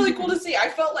 But it was really cool to see. I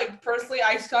felt like, personally,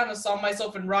 I kind of saw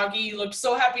myself in Rocky. He looked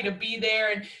so happy to be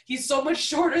there, and he's so much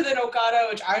shorter than Okada,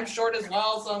 which I'm short as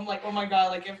well. So I'm like, oh my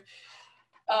God, like if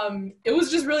it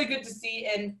was just really good to see.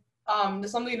 And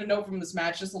there's something to note from this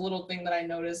match, just a little thing that I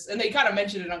noticed, and they kind of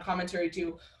mentioned it on commentary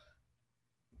too.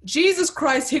 Jesus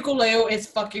Christ, Hikuleo is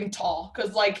fucking tall,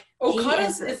 because like Okada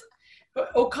is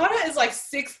like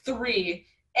 6'3",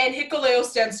 and Hikuleo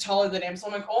stands taller than him. So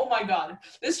I'm like, oh my God,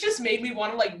 this just made me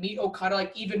want to like meet Okada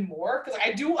like even more, because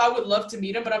I would love to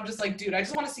meet him, but I'm just like, dude, I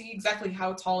just want to see exactly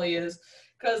how tall he is,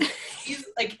 because he's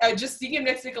like, just seeing him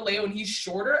next to Hikuleo and he's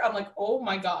shorter, I'm like, oh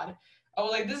my God. I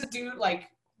was like, this dude, like,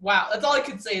 wow, that's all I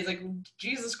could say is like,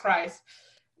 Jesus Christ.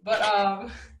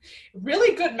 But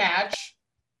really good match.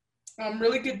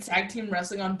 Really good tag team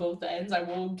wrestling on both ends. I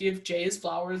will give Jay his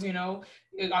flowers, you know,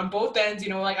 on both ends. You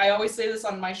know, like I always say this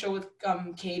on my show with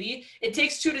Katie, it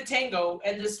takes two to tango,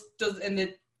 and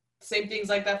the same things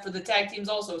like that for the tag teams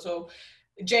also. So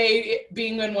Jay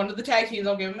being in one of the tag teams,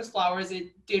 I'll give him his flowers.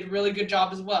 It did a really good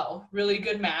job as well. Really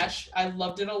good match. I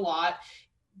loved it a lot,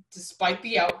 despite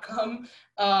the outcome.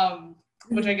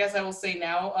 Which I guess I will say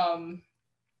now,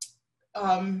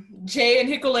 Jay and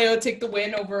Hikuleo take the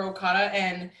win over Okada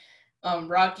and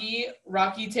Rocky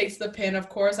takes the pin, of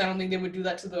course. I don't think they would do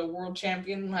that to the world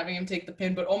champion, having him take the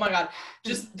pin, but oh my God,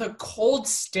 just the cold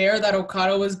stare that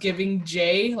Okada was giving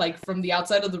Jay, like from the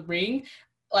outside of the ring,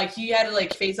 like he had to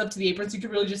like face up to the apron, so you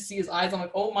could really just see his eyes. I'm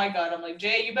like, oh my God. I'm like,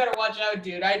 Jay, you better watch out,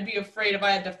 dude. I'd be afraid if I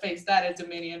had to face that at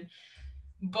Dominion.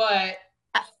 But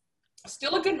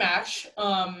still a good match.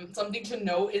 Something to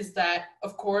note is that,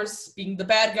 of course, being the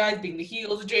bad guys, being the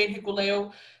heels, Jay and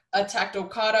Hikuleo attacked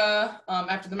Okada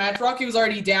after the match. Rocky was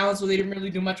already down, so they didn't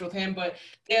really do much with him, but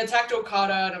they attacked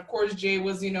Okada, and of course Jay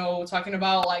was, you know, talking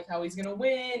about like how he's gonna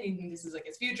win, and this is like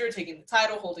his future, taking the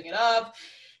title, holding it up,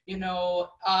 you know,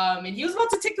 and he was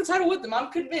about to take the title with them.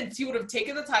 I'm convinced he would have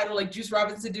taken the title like Juice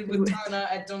Robinson did with Tana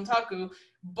at Dontaku,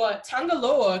 but Tanga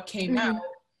Loa came out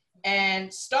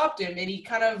and stopped him, and he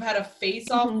kind of had a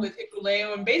face-off with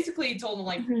Hikuleo, and basically he told him,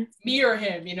 like, me or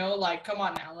him, you know, like, come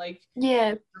on now, like,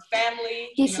 family.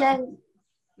 He said,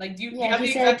 like, do you have the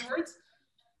exact words?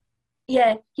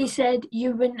 Yeah, he said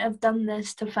you wouldn't have done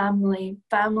this to family,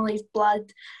 family's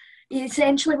blood. He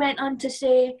essentially went on to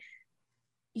say,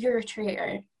 you're a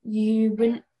traitor. You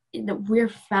wouldn't, we're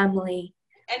family.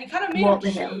 And he kind of made him What the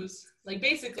hell? choose, like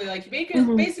basically, like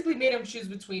Mm-hmm. basically made him choose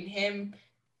between him,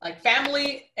 like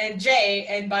family, and Jay.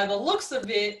 And by the looks of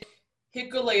it,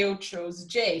 Hikuleo chose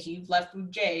Jay. He left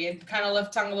with Jay and kind of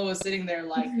left Tangaloa sitting there,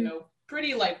 like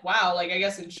pretty like wow, like I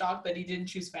guess in shock that he didn't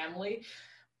choose family.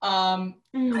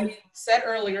 I said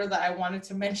earlier that I wanted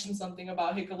to mention something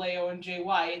about Hikuleo and Jay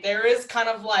White. There is kind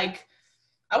of like,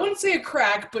 I wouldn't say a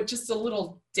crack, but just a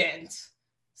little dent.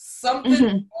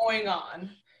 Something going on.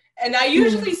 And I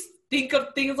usually think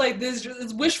of things like this,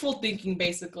 it's wishful thinking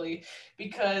basically,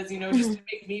 because, just to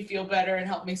make me feel better and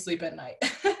help me sleep at night.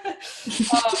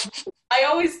 I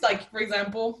always, like, for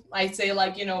example, I say,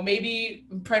 like, maybe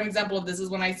prime example of this is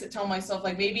when I tell myself,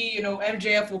 like, maybe,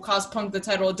 MJF will cost Punk the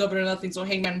title of Double or Nothing, so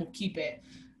Hangman will keep it.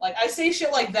 Like, I say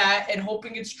shit like that and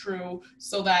hoping it's true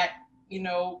so that,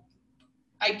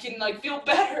 I can, like, feel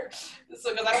better.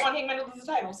 So, because I don't want Hangman to lose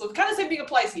the title. So, the kind of same thing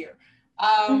applies here.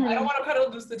 I don't want to kind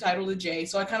of lose the title to Jay.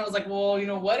 So, I kind of was like, well,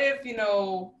 what if,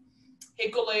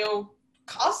 Hikuleo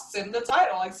costs him the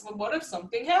title? Like, so what if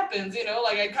something happens?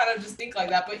 Like, I kind of just think like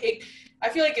that. But I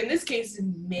feel like in this case,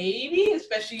 maybe,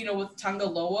 especially, with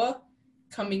Tangaloa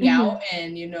coming out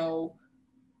and,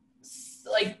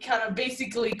 like, kind of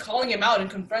basically calling him out and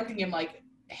confronting him, like,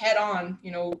 head on,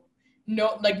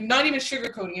 no, like, not even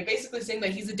sugarcoating it, basically saying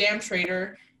that he's a damn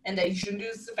traitor and that he shouldn't do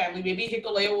this to family. Maybe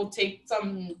Hikuleo will take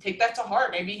that to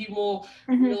heart. Maybe he will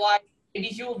realize, maybe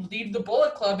he'll leave the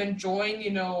Bullet Club and join,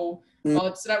 well,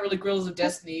 it's not really Guerrillas of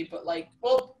Destiny, but, like,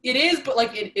 well, it is, but,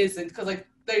 like, it isn't, because, like,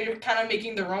 they're kind of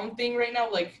making their own thing right now,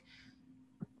 like,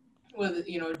 with,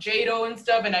 Jado and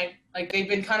stuff, and they've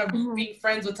been kind of being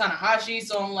friends with Tanahashi,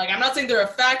 so I'm like, I'm not saying they're a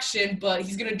faction, but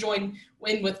he's gonna join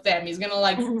in with them. He's gonna,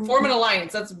 like, form an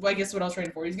alliance. That's, I guess, what I was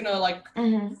training for. He's gonna, like,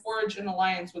 forge an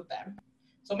alliance with them.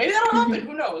 So maybe that'll happen,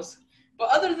 who knows? But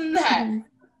other than that,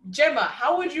 Gemma,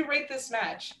 how would you rate this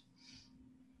match?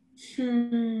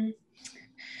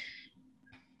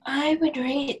 I would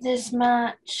rate this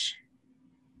match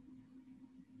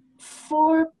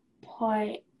 4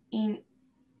 points.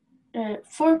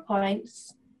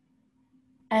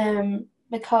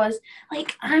 Because,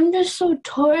 like, I'm just so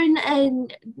torn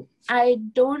and I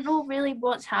don't know really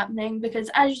what's happening, because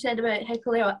as you said about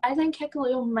Hikuleo, I think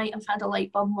Hikuleo might have had a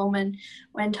light bulb moment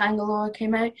when Tangaloa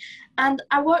came out. And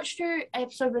I watched your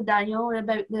episode with Daniel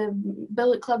about the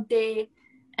Bullet Club Day,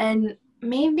 and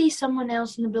maybe someone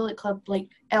else in the Bullet Club, like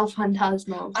El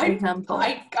Phantasmo, for example.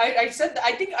 I said that.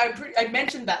 I think I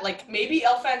mentioned that, like, maybe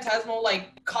El Phantasmo,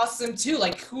 like, costs him too.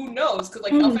 Like, who knows? Because,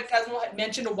 like, El Phantasmo had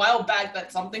mentioned a while back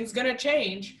that something's gonna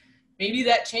change. Maybe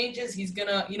that changes. He's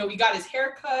gonna, he got his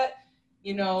hair cut.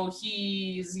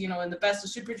 He's, in the best of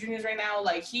Super Juniors right now.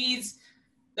 Like,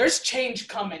 there's change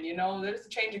coming. There's a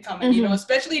change coming.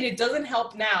 Especially, and it doesn't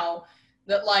help now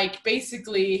that, like,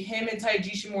 basically him and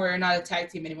Taiji Ishimori are not a tag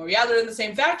team anymore. Yeah, they're in the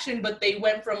same faction, but they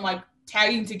went from, like,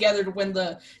 tagging together to win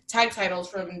the tag titles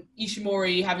from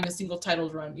Ishimori having a single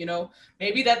titles run,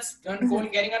 Maybe that's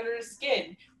getting under his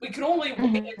skin. We can only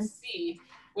wait and see,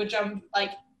 which I'm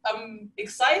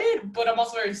excited, but I'm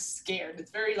also very scared.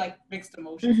 It's very, like, mixed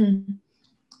emotions.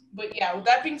 But yeah, with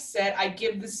that being said, I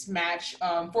give this match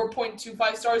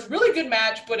 4.25 stars. Really good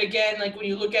match, but again, like, when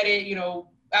you look at it,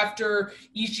 after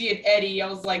Ishii and Eddie, I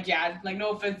was like, yeah, like, no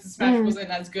offense, this match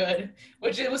wasn't as good.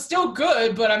 Which it was still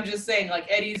good, but I'm just saying, like,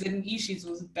 Eddie's and Ishii's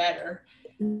was better.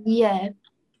 Yeah.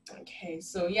 Okay,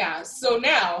 so yeah. So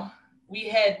now we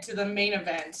head to the main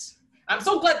event. I'm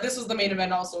so glad this was the main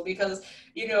event also, because,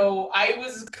 I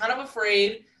was kind of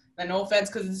afraid, and no offense,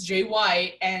 because it's Jay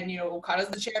White and, Okada's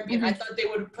the champion. I thought they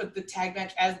would have put the tag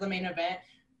match as the main event,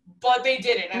 but they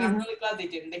didn't, and I'm really glad they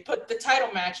didn't. They put the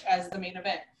title match as the main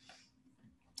event.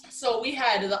 So we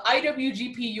had the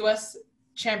IWGP US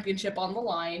Championship on the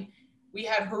line. We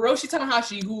had Hiroshi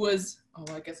Tanahashi, who was,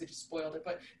 I guess I just spoiled it,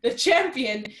 but the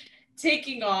champion,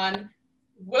 taking on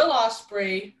Will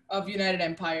Ospreay of United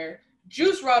Empire,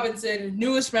 Juice Robinson,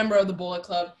 newest member of the Bullet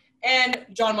Club, and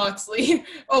Jon Moxley,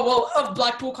 of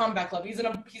Blackpool Combat Club. He's in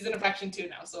a faction too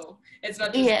now, so it's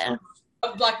not just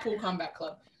of Blackpool Combat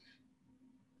Club.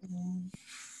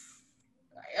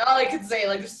 All I could say,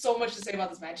 like, there's so much to say about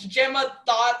this match. Gemma,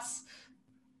 thoughts?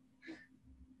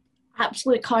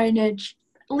 Absolute carnage.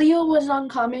 Leo was on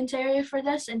commentary for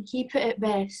this, and he put it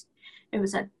best. It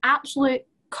was an absolute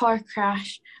car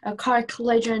crash, a car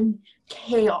collision,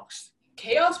 chaos.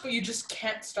 Chaos, but you just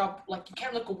can't stop, like, you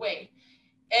can't look away.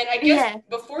 And I guess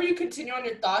before you continue on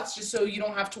your thoughts, just so you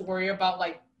don't have to worry about,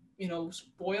 like,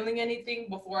 spoiling anything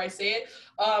before I say it.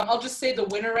 I'll just say the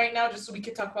winner right now, just so we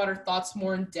can talk about our thoughts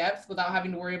more in depth without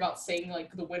having to worry about saying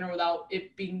like the winner without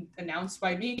it being announced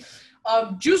by me.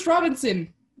 Juice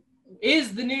Robinson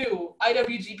is the new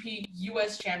IWGP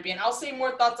US champion. I'll say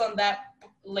more thoughts on that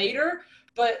later,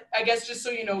 but I guess just so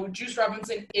you know, Juice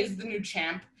Robinson is the new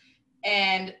champ.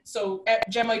 And so,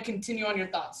 Gemma, continue on your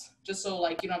thoughts, just so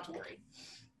like you don't have to worry.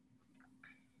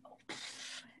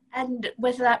 And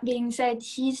with that being said,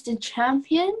 he's the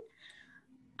champion.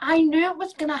 I knew it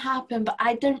was gonna happen, but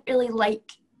I didn't really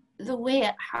like the way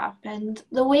it happened.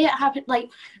 Like,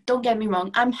 don't get me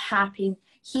wrong, I'm happy.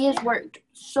 He has worked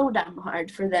so damn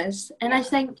hard for this, and I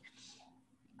think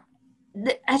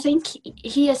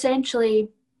he essentially,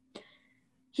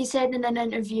 he said in an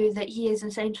interview that he is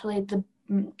essentially the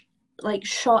like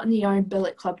shot in the arm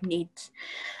Bullet Club needs,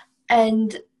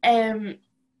 and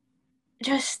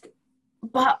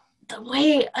but the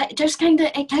way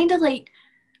it kind of like,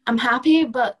 I'm happy,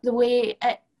 but the way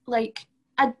it like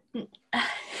I no,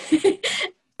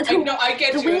 I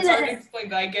get you. It's hard to explain,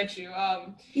 but I get you.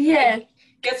 Yeah.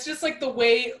 It's just like the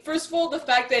way, first of all, the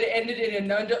fact that it ended in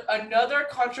another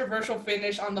controversial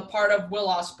finish on the part of Will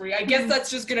Ospreay. I guess that's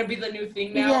just going to be the new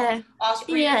thing now. Yeah.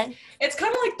 Ospreay. Yeah. It's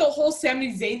kind of like the whole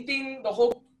Sami Zayn thing, the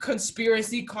whole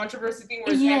controversy thing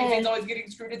where Sami Zayn's always getting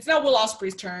screwed. It's now Will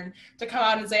Ospreay's turn to come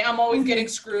out and say, I'm always getting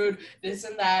screwed, this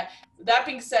and that. That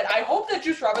being said, I hope that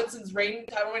Juice Robinson's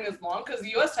title reign is long, because the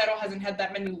U.S. title hasn't had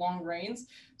that many long reigns.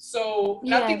 So,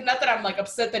 not that I'm like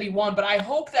upset that he won, but I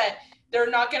hope that they're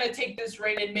not going to take this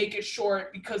reign and make it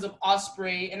short because of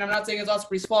Ospreay. And I'm not saying it's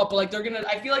Ospreay's fault, but like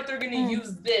I feel like they're going to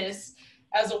use this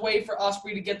as a way for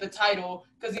Ospreay to get the title,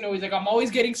 because, he's like, I'm always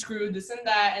getting screwed, this and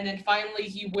that. And then finally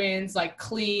he wins like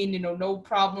clean, no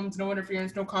problems, no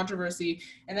interference, no controversy.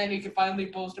 And then he can finally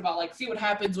boast about like, see what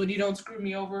happens when you don't screw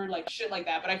me over, like shit like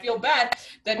that. But I feel bad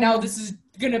that now this is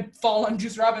going to fall on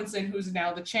Juice Robinson, who's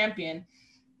now the champion.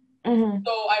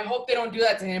 So I hope they don't do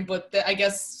that to him, but I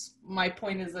guess my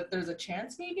point is that there's a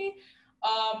chance maybe.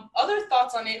 Other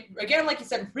thoughts on it, again, like you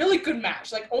said, really good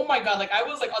match. Like, oh my god, like I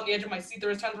was like on the edge of my seat. There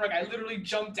was times where like I literally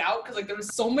jumped out because like there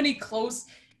was so many close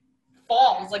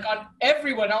falls like on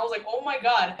everyone. I was like, oh my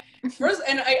god. First,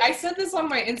 and I said this on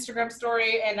my Instagram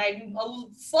story, and I'm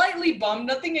slightly bummed.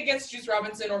 Nothing against Juice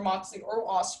Robinson or Moxley or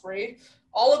Ospreay.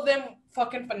 All of them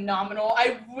fucking phenomenal.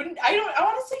 I want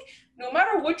to say, no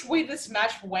matter which way this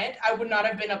match went, I would not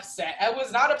have been upset. I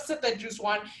was not upset that Juice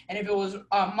won, and if it was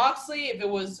Moxley, if it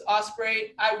was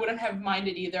Ospreay, I wouldn't have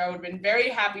minded either. I would have been very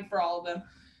happy for all of them.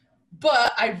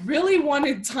 But I really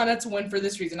wanted Tana to win for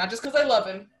this reason, not just because I love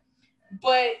him,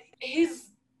 but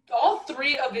all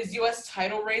three of his U.S.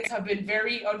 title reigns have been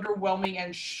very underwhelming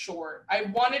and short. I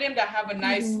wanted him to have a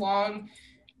nice, long,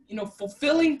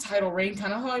 fulfilling title reign,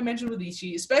 kind of how I mentioned with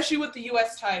Ishii, especially with the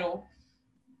U.S. title.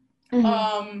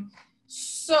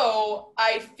 So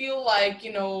I feel like,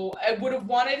 I would have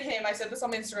wanted him, I said this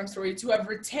on my Instagram story, to have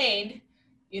retained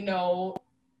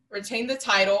the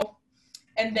title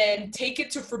and then take it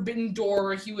to Forbidden Door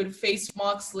where he would face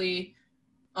Moxley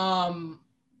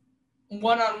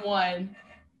one-on-one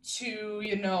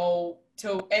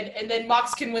and then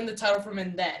Mox can win the title from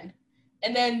him then.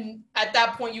 And then at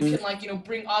that point you can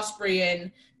bring Ospreay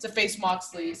in to face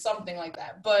Moxley, something like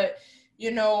that. But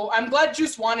I'm glad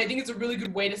Juice won. I think it's a really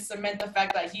good way to cement the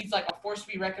fact that he's like a force to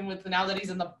be reckoned with now that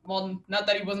he's in not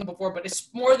that he wasn't before, but it's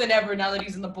more than ever now that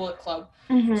he's in the Bullet Club.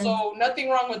 So nothing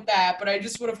wrong with that, but I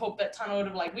just would have hoped that Tana would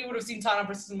have we would have seen Tana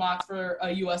versus Mox for a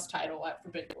U.S. title at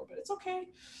Forbidden Door, but it's okay.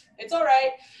 It's all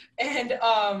right. And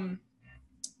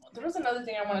there was another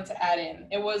thing I wanted to add in.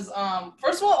 It was,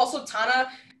 first of all, also Tana,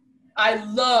 I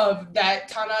love that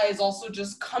Tana is also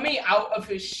just coming out of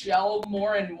his shell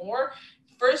more and more.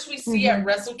 First, we see at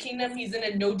Wrestle Kingdom, he's in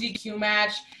a no DQ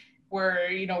match where,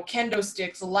 kendo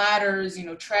sticks, ladders,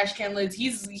 trash can lids.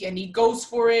 He goes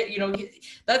for it.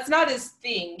 That's not his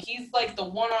thing. He's like the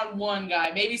one-on-one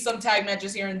guy. Maybe some tag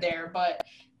matches here and there, but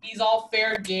he's all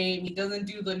fair game. He doesn't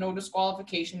do the no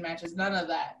disqualification matches, none of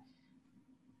that.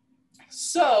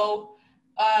 So,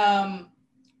 I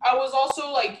was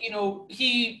also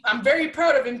I'm very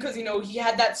proud of him because, he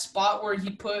had that spot where he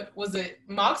put, was it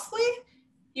Moxley?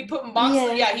 He put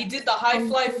Moxley, he did the high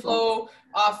fly flow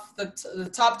off the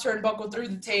top turnbuckle through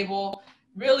the table.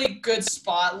 Really good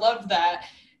spot. Loved that.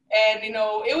 And,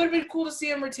 it would have been cool to see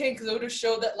him retain because it would have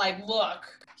showed that, look,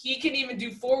 he can even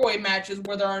do four-way matches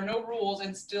where there are no rules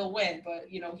and still win. But,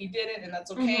 he did it, and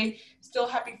that's okay. Still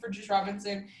happy for Juice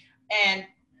Robinson. And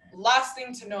last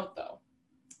thing to note, though,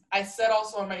 I said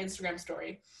also on my Instagram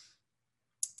story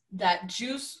that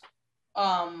Juice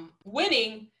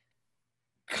winning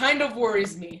kind of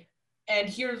worries me And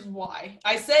here's why.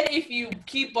 I said if you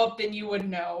keep up, then you would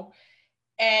know.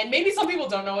 And maybe some people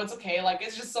don't know. It's okay. Like,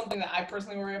 it's just something that I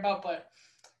personally worry about. But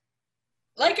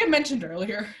like I mentioned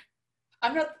earlier,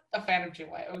 I'm not a fan of Jay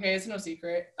White, okay? It's no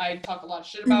secret. I talk a lot of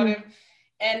shit about him.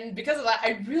 And because of that,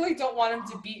 I really don't want him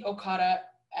to beat Okada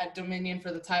at Dominion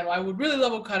for the title. I would really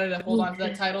love Okada to hold on to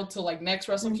that title till, like, next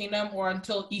Wrestle Kingdom or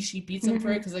until Ishii beats him for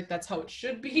it, because, like, that's how it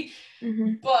should be.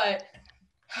 But,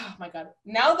 oh my God.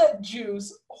 Now that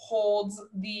Juice holds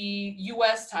the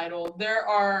U.S. title, there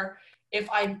are, if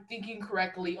I'm thinking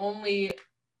correctly, only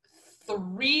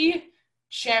 3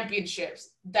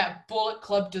 championships that Bullet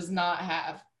Club does not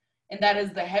have. And that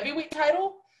is the heavyweight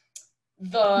title,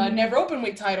 the Never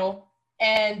Openweight title,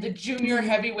 and the junior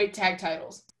heavyweight tag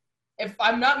titles. If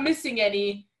I'm not missing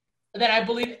any, then I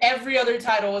believe every other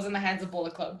title was in the hands of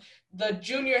Bullet Club. The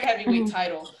junior heavyweight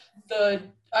title, the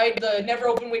Never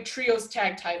Openweight trios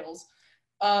tag titles,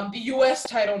 the U.S.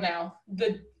 title now.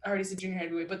 I already said junior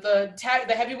heavyweight, but the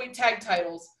heavyweight tag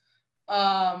titles.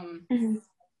 I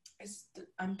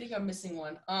think I'm missing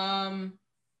one. I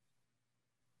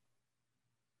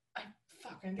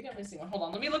think I'm missing one. Hold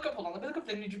on. Let me look up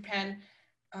the New Japan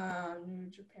Pro.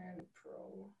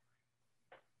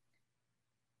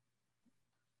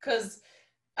 Because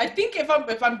I think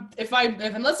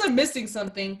unless I'm missing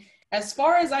something, as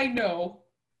far as I know,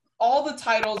 all the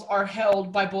titles are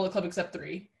held by Bullet Club except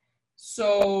 3.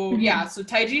 So yeah, so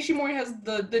Taiji Ishimori has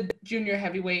the junior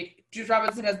heavyweight, Juice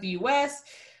Robinson has the US,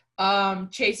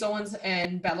 Chase Owens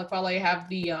and Bad Luck Fale have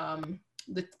the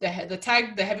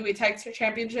heavyweight tag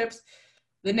championships,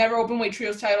 the Never Openweight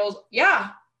trios titles. Yeah,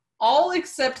 all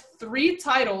except 3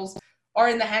 titles are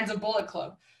in the hands of Bullet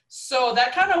Club. So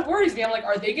that kind of worries me. I'm like,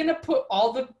 are they going to put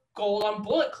all the gold on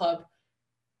Bullet Club?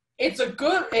 It's a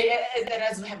good, and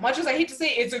as much as I hate to say,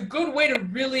 it's a good way to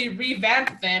really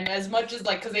revamp them, as much as,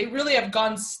 like, because they really have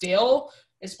gone stale,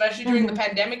 especially during the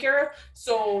pandemic era.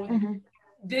 So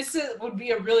this would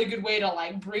be a really good way to,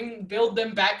 like, build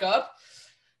them back up.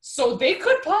 So they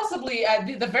could possibly,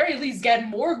 at the very least, get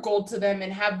more gold to them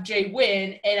and have Jay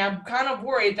win. And I'm kind of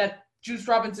worried that Juice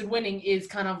Robinson winning is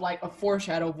kind of like a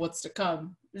foreshadow of what's to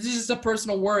come. This is just a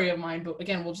personal worry of mine, but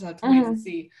again, we'll just have to wait and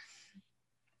see.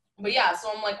 But yeah,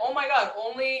 so I'm like, oh my God,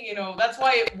 only, that's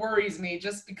why it worries me,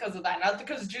 just because of that. Not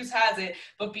because Juice has it,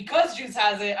 but because Juice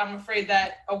has it, I'm afraid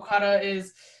that Okada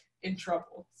is in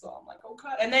trouble. So I'm like,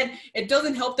 Okada. And then it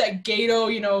doesn't help that Gato,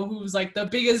 who's like the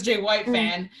biggest Jay White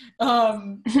fan,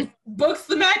 books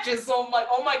the matches. So I'm like,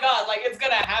 oh my God, like, it's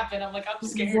going to happen. I'm like, I'm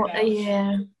scared now.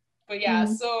 Yeah. But yeah,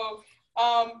 so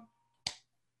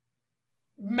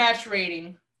match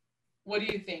rating. What do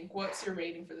you think? What's your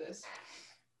rating for this?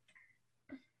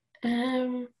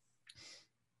 This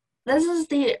is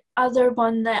the other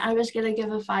one that I was gonna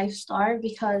give a 5-star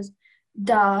because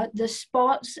the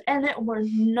spots in it were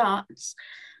nuts.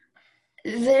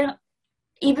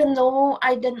 Even though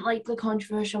I didn't like the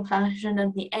controversial fashion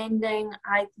of the ending,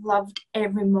 I loved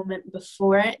every moment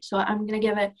before it. So I'm gonna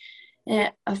give it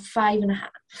a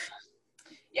 5.5.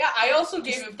 Yeah, I also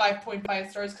gave it 5.5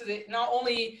 stars because it not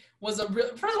only was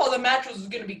first of all, the match was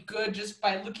going to be good just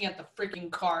by looking at the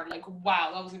freaking card. Like,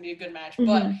 wow, that was going to be a good match.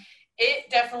 But it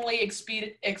definitely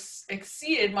exceeded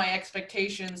my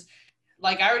expectations.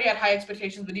 Like, I already had high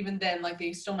expectations, but even then, like,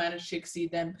 they still managed to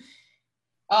exceed them.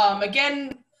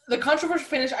 Again, the controversial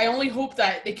finish, I only hope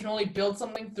that they can only build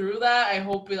something through that. I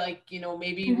hope, like,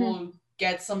 maybe we'll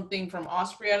get something from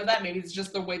Ospreay out of that. Maybe it's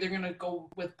just the way they're going to go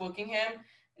with booking him.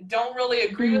 Don't really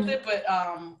agree with it, but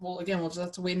we'll just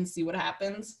have to wait and see what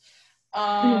happens.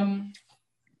 But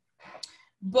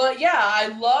yeah,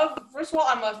 first of all,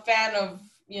 I'm a fan of,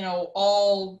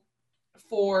 all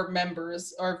 4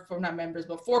 members, or not members,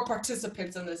 but 4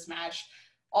 participants in this match.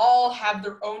 All have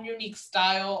their own unique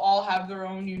style, all have their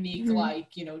own unique,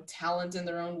 talent in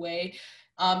their own way.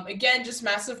 Again, just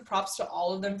massive props to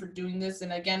all of them for doing this.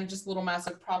 And again, just little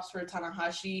massive props for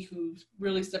Tanahashi, who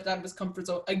really stepped out of his comfort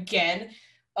zone again.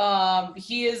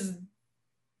 He is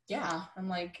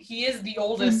the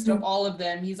oldest of all of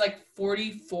them. He's like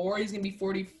 44. He's gonna be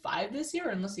 45 this year,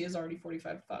 unless he is already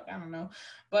 45. Fuck, I don't know.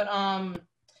 But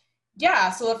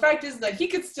so the fact is that he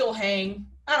could still hang.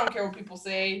 I don't care what people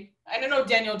say. I don't know,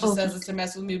 Daniel just says it to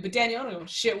mess with me, but Daniel, I don't know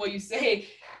shit what you say.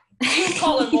 You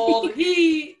call him old.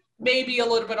 He may be a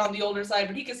little bit on the older side,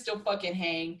 but he can still fucking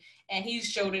hang, and he's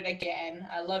showed it again.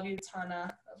 I love you,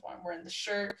 Tana. That's why I'm wearing the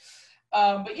shirt.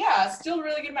 But yeah, still a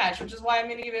really good match, which is why I'm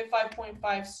going to give it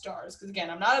 5.5 stars. Because again,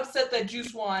 I'm not upset that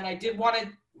Juice won. I did want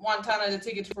Tana to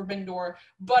take it to Forbidden Door,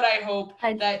 but I hope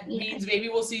that means maybe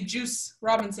we'll see Juice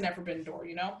Robinson at Forbidden Door,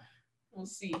 We'll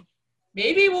see.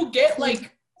 Maybe we'll get,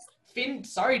 like, Finn,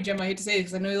 sorry, Jim, I hate to say it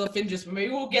because I know you love Finn, just but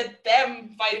maybe we'll get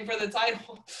them fighting for the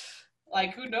title.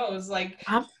 Like, who knows? Like,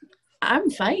 I'm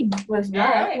fine with that.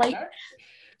 all right, Like, all right.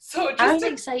 So I'm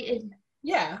excited.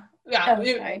 Yeah. Oh,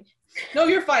 sorry. No,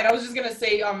 you're fine. I was just gonna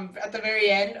say, at the very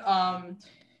end,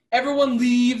 everyone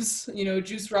leaves. You know,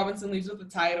 Juice Robinson leaves with the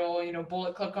title. You know,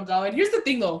 Bullet Club comes out. And here's the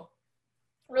thing, though,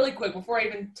 really quick before I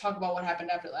even talk about what happened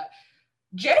after that.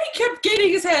 Jay kept getting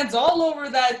his hands all over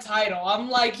that title. I'm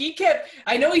like,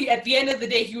 I know at the end of the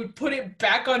day, he would put it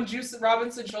back on Juice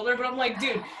Robinson's shoulder, but I'm like,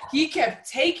 dude, he kept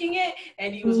taking it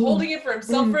and he was holding it for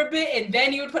himself for a bit, and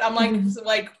then he would put, I'm like,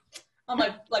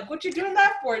 what you doing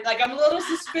that for? Like, I'm a little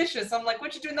suspicious. I'm like,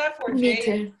 what you doing that for, Jay? Me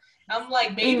too. I'm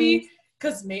like, maybe,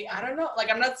 because I don't know. Like,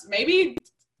 maybe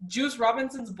Juice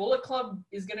Robinson's Bullet Club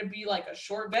is going to be like a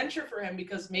short venture for him,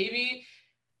 because maybe,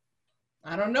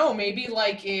 I don't know, maybe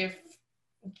like if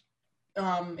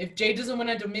Jay doesn't win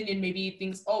at Dominion, maybe he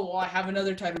thinks, oh, well, I have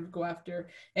another title to go after.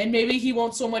 And maybe he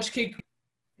won't so much kick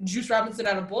Juice Robinson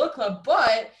out of Bullet Club.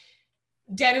 But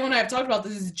Daniel and I have talked about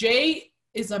this. Jay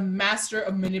is a master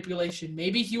of manipulation.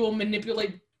 Maybe he will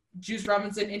manipulate Juice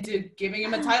Robinson into giving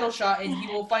him a title shot, and he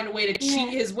will find a way to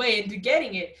cheat his way into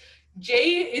getting it.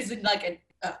 Jay is like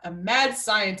a mad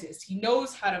scientist. He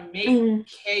knows how to make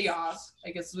chaos, I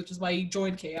guess, which is why he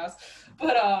joined Chaos.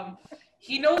 But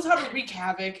he knows how to wreak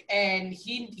havoc, and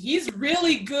he's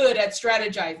really good at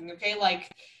strategizing, okay?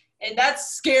 Like, and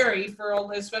that's scary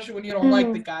especially when you don't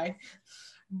like the guy.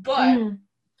 But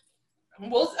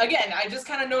well, again, I just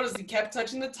kind of noticed he kept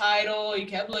touching the title. He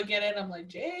kept looking at it. And I'm like,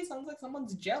 Jay, sounds like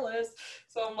someone's jealous.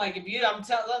 So I'm like, maybe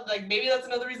that's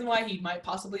another reason why he might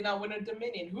possibly not win a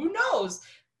Dominion. Who knows?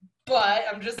 But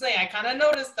I'm just saying, I kind of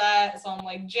noticed that. So I'm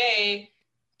like, Jay,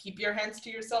 keep your hands to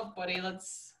yourself, buddy.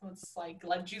 Let's like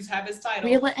let Juice have his title.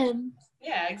 Reel it in.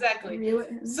 Yeah, exactly. Reel it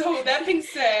in. So that being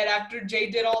said, after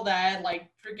Jay did all that, like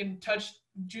freaking touched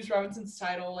Juice Robinson's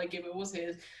title, like if it was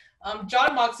his,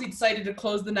 Jon Moxley decided to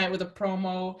close the night with a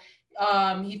promo.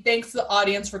 He thanks the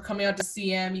audience for coming out to see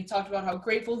him. He talked about how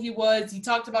grateful he was. He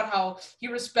talked about how he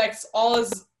respects all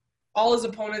his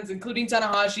opponents, including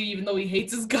Tanahashi, even though he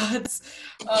hates his guts.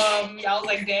 I was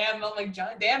like, damn. I'm like,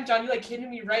 John, you like hitting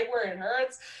me right where it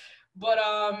hurts. But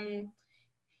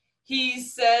he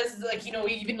says, like, you know,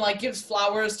 he even like gives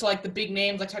flowers to like the big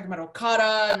names, like talking about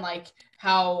Okada and like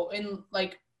how in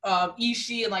like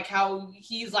Ishii, and like how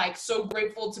he's like so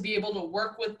grateful to be able to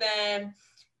work with them.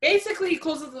 Basically, he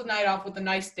closes the night off with a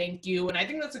nice thank you, and I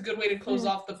think that's a good way to close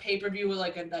off the pay-per-view with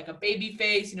like a baby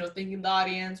face, you know, thanking the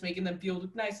audience, making them feel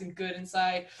nice and good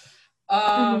inside.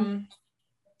 And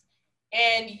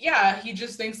yeah, he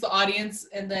just thanks the audience,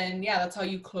 and then yeah, that's how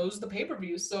you close the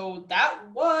pay-per-view. So that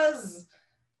was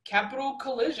Capital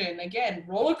Collision. Again,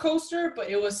 roller coaster, but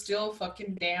it was still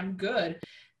fucking damn good.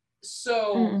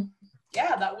 So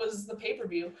yeah, that was the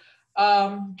pay-per-view.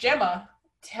 Gemma,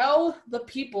 tell the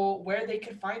people where they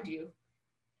can find you.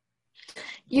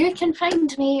 You can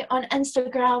find me on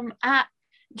Instagram at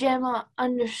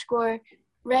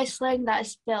Gemma_wrestling. That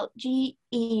is spelled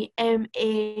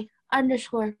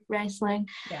GEMA_wrestling.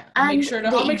 Yeah, I'll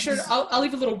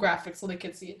leave a little graphic so they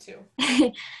can see it too.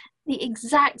 The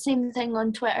exact same thing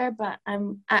on Twitter, but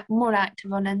I'm more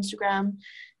active on Instagram.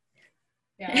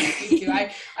 Yeah, me too.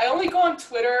 I only go on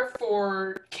Twitter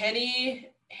for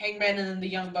Kenny, Hangman, and then the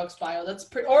Young Bucks bio. That's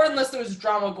or unless there's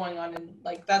drama going on, and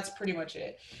like that's pretty much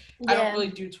it. Yeah. I don't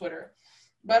really do Twitter,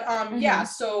 but yeah.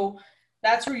 So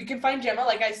that's where you can find Gemma.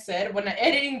 Like I said, when I'm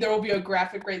editing, there will be a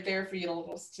graphic right there for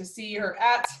you to see her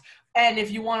at. And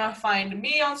if you want to find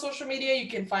me on social media, you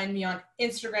can find me on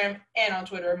Instagram and on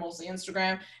Twitter, mostly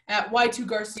Instagram, at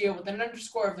Y2Garcia with an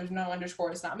underscore. If there's no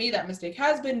underscore, it's not me. That mistake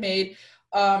has been made.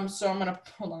 So I'm going to,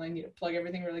 hold on, I need to plug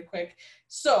everything really quick.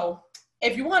 So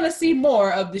if you want to see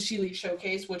more of the She Elite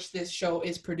Showcase, which this show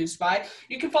is produced by,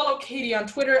 you can follow Katie on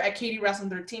Twitter at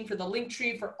KatieWrestling13 for the link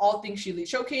tree for all things She Elite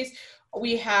Showcase.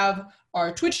 We have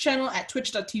our Twitch channel at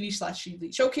twitch.tv/She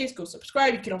Elite Showcase. Go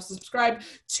subscribe. You can also subscribe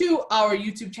to our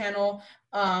YouTube channel.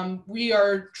 We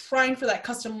are trying for that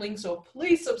custom link, so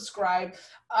please subscribe.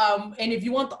 And if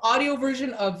you want the audio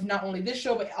version of not only this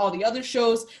show, but all the other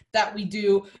shows that we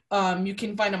do, you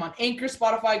can find them on Anchor,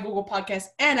 Spotify, Google Podcasts,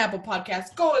 and Apple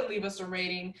Podcasts. Go and leave us a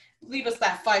rating. Leave us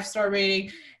that 5-star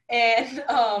rating.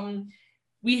 And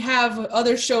we have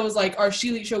other shows like our She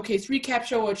Elite Showcase recap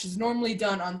show, which is normally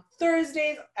done on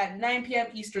Thursdays at 9 p.m.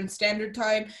 Eastern Standard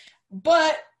Time.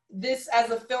 But this, as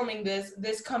of filming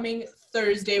this coming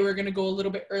Thursday, we're going to go a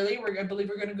little bit early. I believe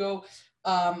we're going to go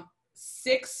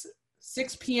 6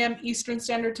 p.m. Eastern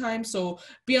Standard Time. So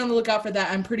be on the lookout for that.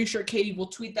 I'm pretty sure Katie will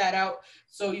tweet that out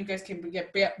so you guys can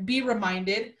be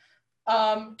reminded.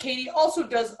 Katie also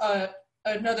does a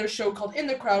another show called In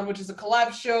the Crowd, which is a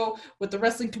collab show with the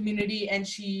wrestling community, and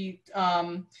she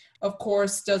of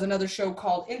course does another show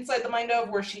called Inside the Mind Of,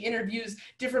 where she interviews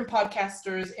different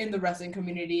podcasters in the wrestling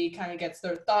community, kind of gets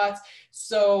their thoughts.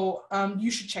 So you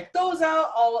should check those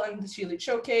out, all on the She Elite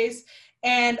Showcase.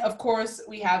 And of course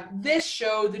we have this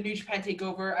show, the New Japan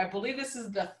Takeover. I believe this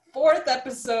is the 4th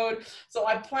episode, so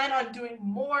I plan on doing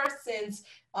more since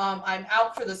I'm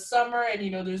out for the summer,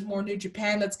 and there's more New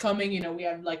Japan that's coming. We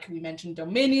have, like we mentioned,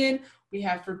 Dominion, we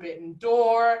have Forbidden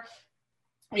Door,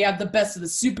 we have the Best of the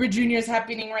Super Juniors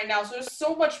happening right now. So there's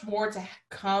so much more to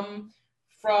come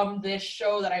from this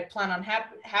show that I plan on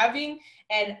having.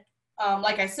 And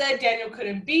like I said, Daniel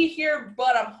couldn't be here,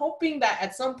 but I'm hoping that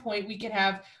at some point we can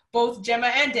have both Gemma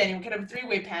and Daniel. We can have a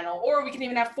 3-way panel, or we can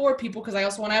even have 4 people, because I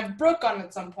also want to have Brooke on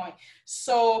at some point.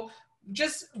 So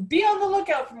just be on the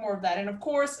lookout for more of that. And of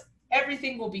course,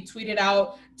 everything will be tweeted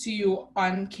out to you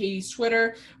on Katie's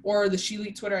Twitter or the She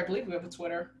Elite Twitter. I believe we have a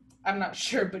Twitter. I'm not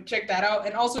sure, but check that out.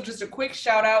 And also just a quick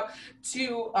shout out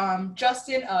to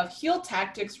Justin of Heel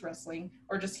Tactics Wrestling,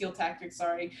 or just Heel Tactics,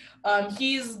 sorry.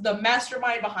 He's the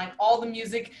mastermind behind all the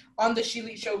music on the She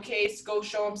Elite Showcase. Go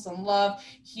show him some love.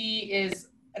 He is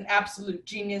an absolute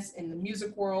genius in the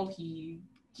music world. He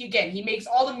makes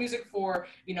all the music for,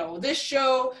 this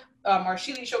show, our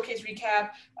She Elite Showcase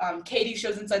recap, Katie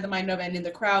shows Inside the Mind Of, and In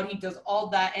the Crowd. He does all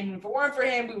that, and if it weren't for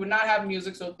him, we would not have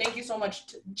music. So thank you so much,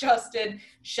 Justin.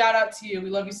 Shout out to you. We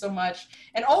love you so much.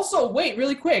 And also, wait,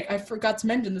 really quick, I forgot to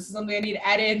mention, this is something I need to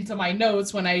add into my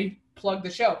notes when I plug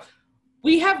the show.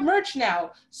 We have merch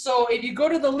now. So if you go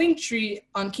to the link tree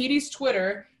on Katie's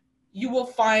Twitter, you will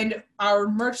find our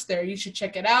merch there. You should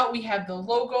check it out. We have the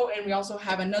logo, and we also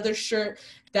have another shirt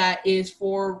that is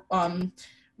for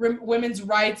women's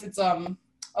rights. It's a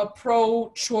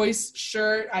pro-choice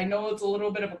shirt. I know it's a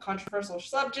little bit of a controversial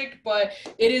subject, but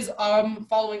it is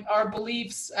following our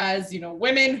beliefs as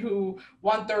women who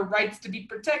want their rights to be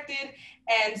protected.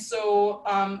 And so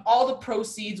all the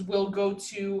proceeds will go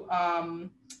to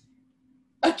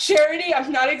a charity.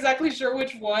 I'm not exactly sure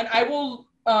which one. I will,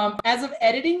 as of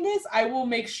editing this, I will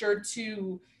make sure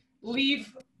to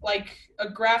leave like a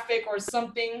graphic or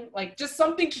something, like just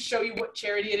something to show you what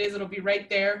charity it is. It'll be right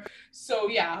there. So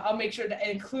yeah, I'll make sure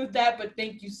to include that. But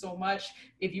thank you so much.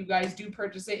 If you guys do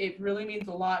purchase it, it really means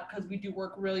a lot, because we do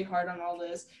work really hard on all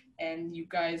this, and you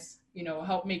guys,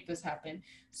 help make this happen.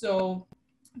 So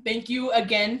thank you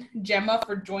again, Gemma,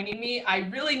 for joining me. I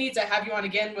really need to have you on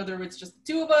again, whether it's just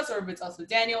the 2 of us or if it's us with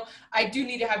Daniel. I do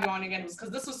need to have you on again,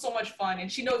 because this was so much fun.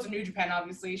 And she knows New Japan,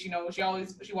 obviously. She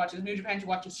watches New Japan. She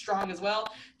watches Strong as well.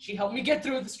 She helped me get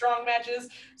through the Strong matches.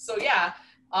 So yeah,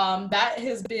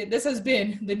 this has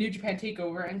been the New Japan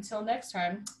Takeover. Until next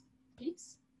time,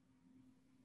 peace.